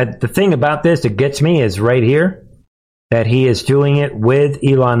 The thing about this that gets me is right here, that he is doing it with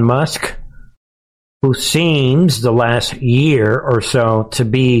Elon Musk, who seems the last year or so to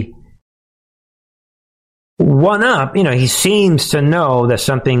be one up. You know, he seems to know that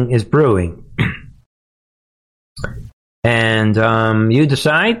something is brewing. And you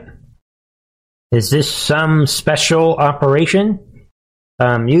decide, is this some special operation?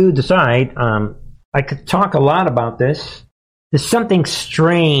 You decide. I could talk a lot about this. There's something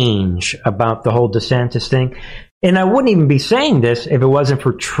strange about the whole DeSantis thing. And I wouldn't even be saying this if it wasn't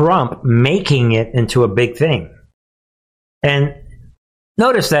for Trump making it into a big thing. And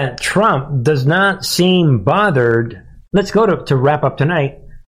notice that Trump does not seem bothered. Let's go to wrap up tonight.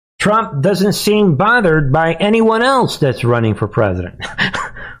 Trump doesn't seem bothered by anyone else that's running for president.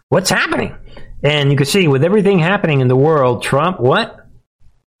 What's happening? And you can see with everything happening in the world, Trump,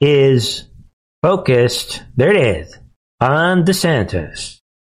 is focused, there it is, on DeSantis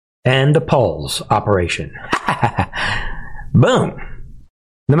and the polls operation. Boom.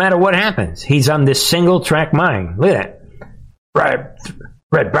 No matter what happens, he's on this single track mind. Look at that.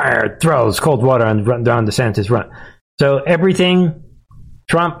 Red Bear throws cold water on DeSantis' run. So everything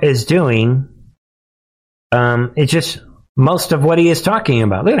Trump is doing, it's just most of what he is talking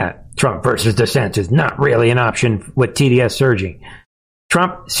about. Look at that. Trump versus DeSantis, not really an option with TDS surging.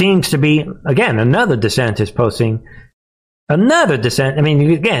 Trump seems to be, again, another DeSantis posting. Another DeSantis. I mean,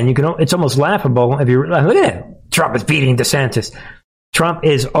 again, it's almost laughable if you look at it. Trump is beating DeSantis. Trump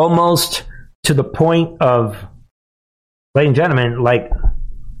is almost to the point of, ladies and gentlemen, like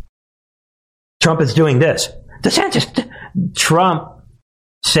Trump is doing this. DeSantis, Trump,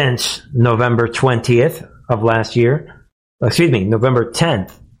 since November 20th of last year, November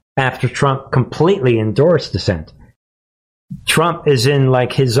 10th, after Trump completely endorsed dissent. Trump is in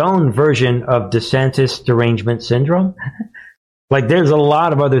like his own version of DeSantis derangement syndrome. Like there's a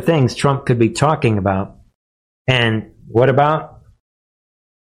lot of other things Trump could be talking about. And what about,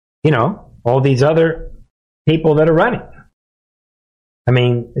 all these other people that are running? I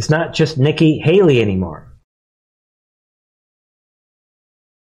mean, it's not just Nikki Haley anymore.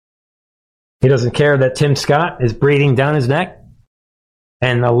 He doesn't care that Tim Scott is breathing down his neck.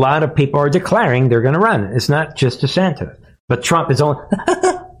 And a lot of people are declaring they're going to run. It's not just DeSantis. But Trump is on.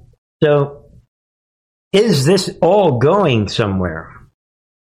 So, is this all going somewhere?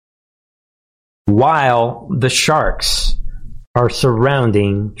 While the sharks are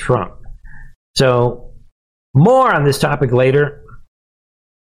surrounding Trump. So, more on this topic later.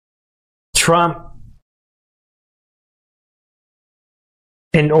 Trump,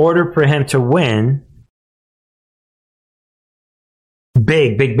 in order for him to win,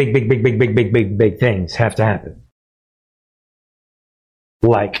 big things have to happen.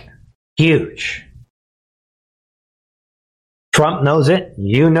 Like, huge. Trump knows it,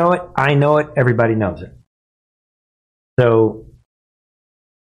 you know it, I know it, everybody knows it. So,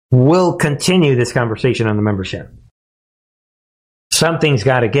 we'll continue this conversation on the membership. Something's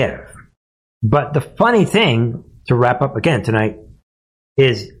got to give. But the funny thing, to wrap up again tonight,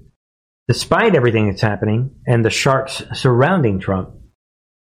 is despite everything that's happening and the sharks surrounding Trump,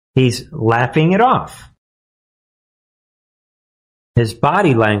 he's laughing it off. His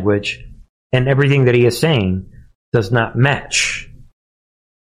body language and everything that he is saying does not match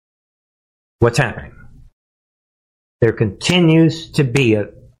what's happening. There continues to be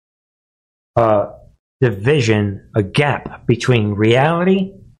a division, a gap between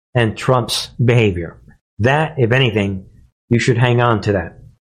reality and Trump's behavior. That, if anything, you should hang on to that.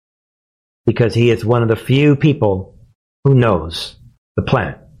 Because he is one of the few people who knows the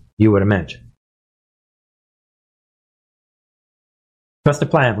plan, you would imagine. Trust the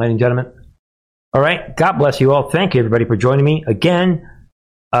plan, ladies and gentlemen. All right. God bless you all. Thank you, everybody, for joining me. Again,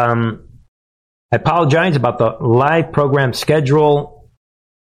 I apologize about the live program schedule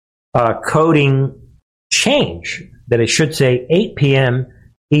coding change, that it should say 8 p.m.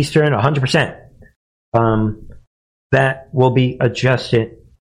 Eastern, 100%. That will be adjusted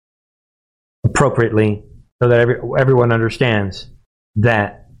appropriately so that everyone understands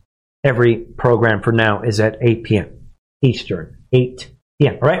that every program for now is at 8 p.m. Eastern. 8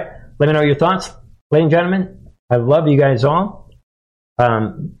 p.m. All right? Let me know your thoughts. Ladies and gentlemen, I love you guys all.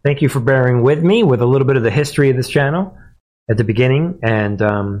 Thank you for bearing with me with a little bit of the history of this channel at the beginning and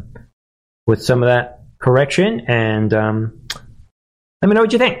with some of that correction. And let me know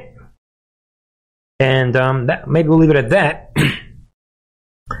what you think. And maybe we'll leave it at that.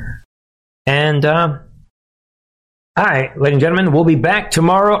 And all right, ladies and gentlemen, we'll be back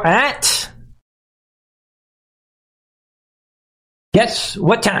tomorrow at... Guess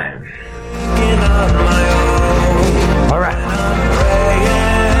what time? All right.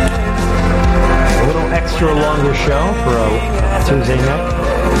 A little extra longer show for a Tuesday night.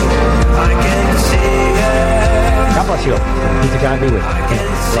 God bless you all. Peace of God be with you.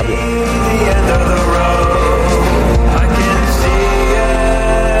 Love you.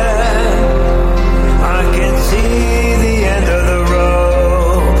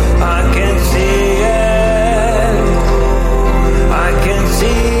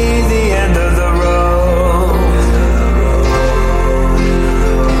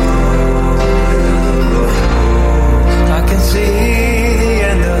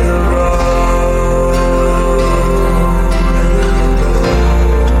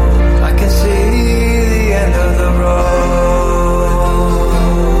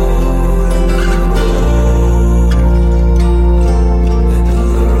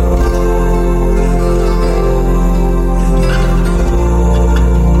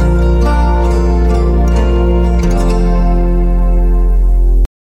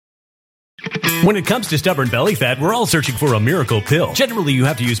 When it comes to stubborn belly fat, we're all searching for a miracle pill. Generally, you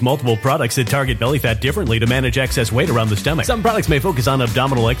have to use multiple products that target belly fat differently to manage excess weight around the stomach. Some products may focus on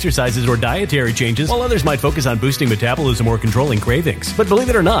abdominal exercises or dietary changes, while others might focus on boosting metabolism or controlling cravings. But believe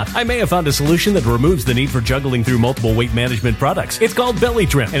it or not, I may have found a solution that removes the need for juggling through multiple weight management products. It's called Belly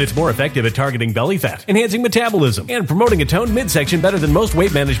Trim, and it's more effective at targeting belly fat, enhancing metabolism, and promoting a toned midsection better than most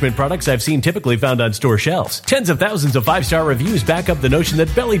weight management products I've seen typically found on store shelves. Tens of thousands of 5-star reviews back up the notion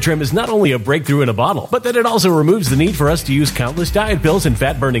that Belly Trim is not only a breakthrough breakthrough in a bottle, but that it also removes the need for us to use countless diet pills and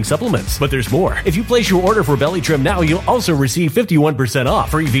fat-burning supplements. But there's more. If you place your order for Belly Trim now, you'll also receive 51%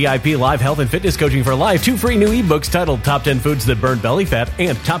 off, free VIP live health and fitness coaching for life, 2 free new ebooks titled Top 10 Foods That Burn Belly Fat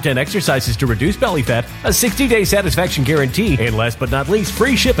and Top 10 Exercises to Reduce Belly Fat, a 60-day satisfaction guarantee, and last but not least,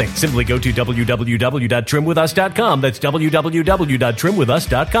 free shipping. Simply go to www.trimwithus.com. That's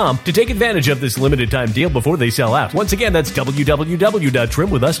www.trimwithus.com to take advantage of this limited time deal before they sell out. Once again, that's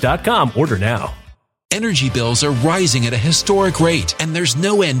www.trimwithus.com. Order now. Energy bills are rising at a historic rate, and there's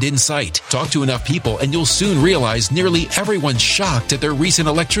no end in sight. Talk to enough people, and you'll soon realize nearly everyone's shocked at their recent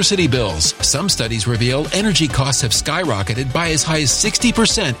electricity bills. Some studies reveal energy costs have skyrocketed by as high as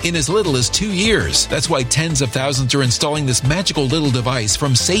 60% in as little as 2 years. That's why tens of thousands are installing this magical little device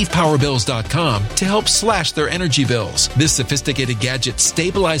from SavePowerBills.com to help slash their energy bills. This sophisticated gadget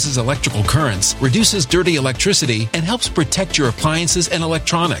stabilizes electrical currents, reduces dirty electricity, and helps protect your appliances and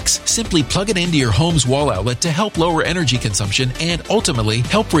electronics. Simply plug it into your home's wall outlet to help lower energy consumption and ultimately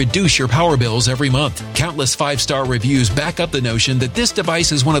help reduce your power bills every month. Countless 5-star reviews back up the notion that this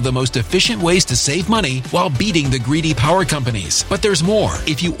device is one of the most efficient ways to save money while beating the greedy power companies. But there's more.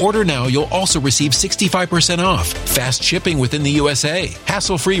 If you order now, you'll also receive 65% off, fast shipping within the USA,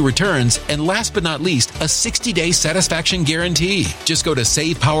 hassle-free returns, and last but not least, a 60-day satisfaction guarantee. Just go to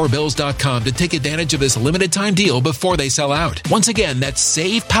SavePowerBills.com to take advantage of this limited time deal before they sell out. Once again, that's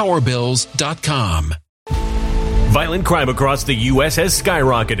SavePowerBills.com. Violent crime across the U.S. has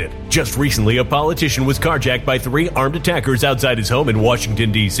skyrocketed. Just recently, a politician was carjacked by 3 armed attackers outside his home in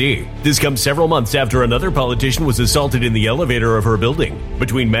Washington, D.C. This comes several months after another politician was assaulted in the elevator of her building.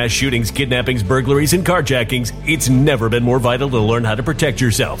 Between mass shootings, kidnappings, burglaries, and carjackings, it's never been more vital to learn how to protect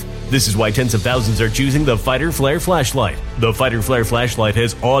yourself. This is why tens of thousands are choosing the Fighter Flare flashlight. The Fighter Flare flashlight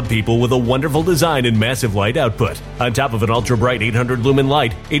has awed people with a wonderful design and massive light output. On top of an ultra-bright 800 lumen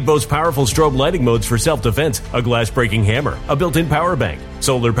light, it boasts powerful strobe lighting modes for self-defense, a glass-breaking hammer, a built-in power bank,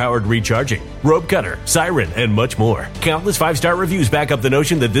 solar-powered recharging, rope cutter, siren, and much more. Countless 5-star reviews back up the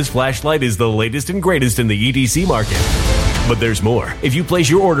notion that this flashlight is the latest and greatest in the EDC market. But there's more. If you place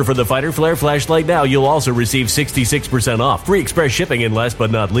your order for the Fighter Flare flashlight now, you'll also receive 66% off, free express shipping, and last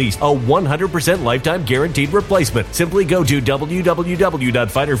but not least, a 100% lifetime guaranteed replacement. Simply go to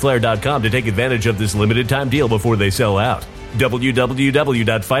www.fighterflare.com to take advantage of this limited time deal before they sell out.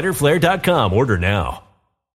 www.fighterflare.com. Order now.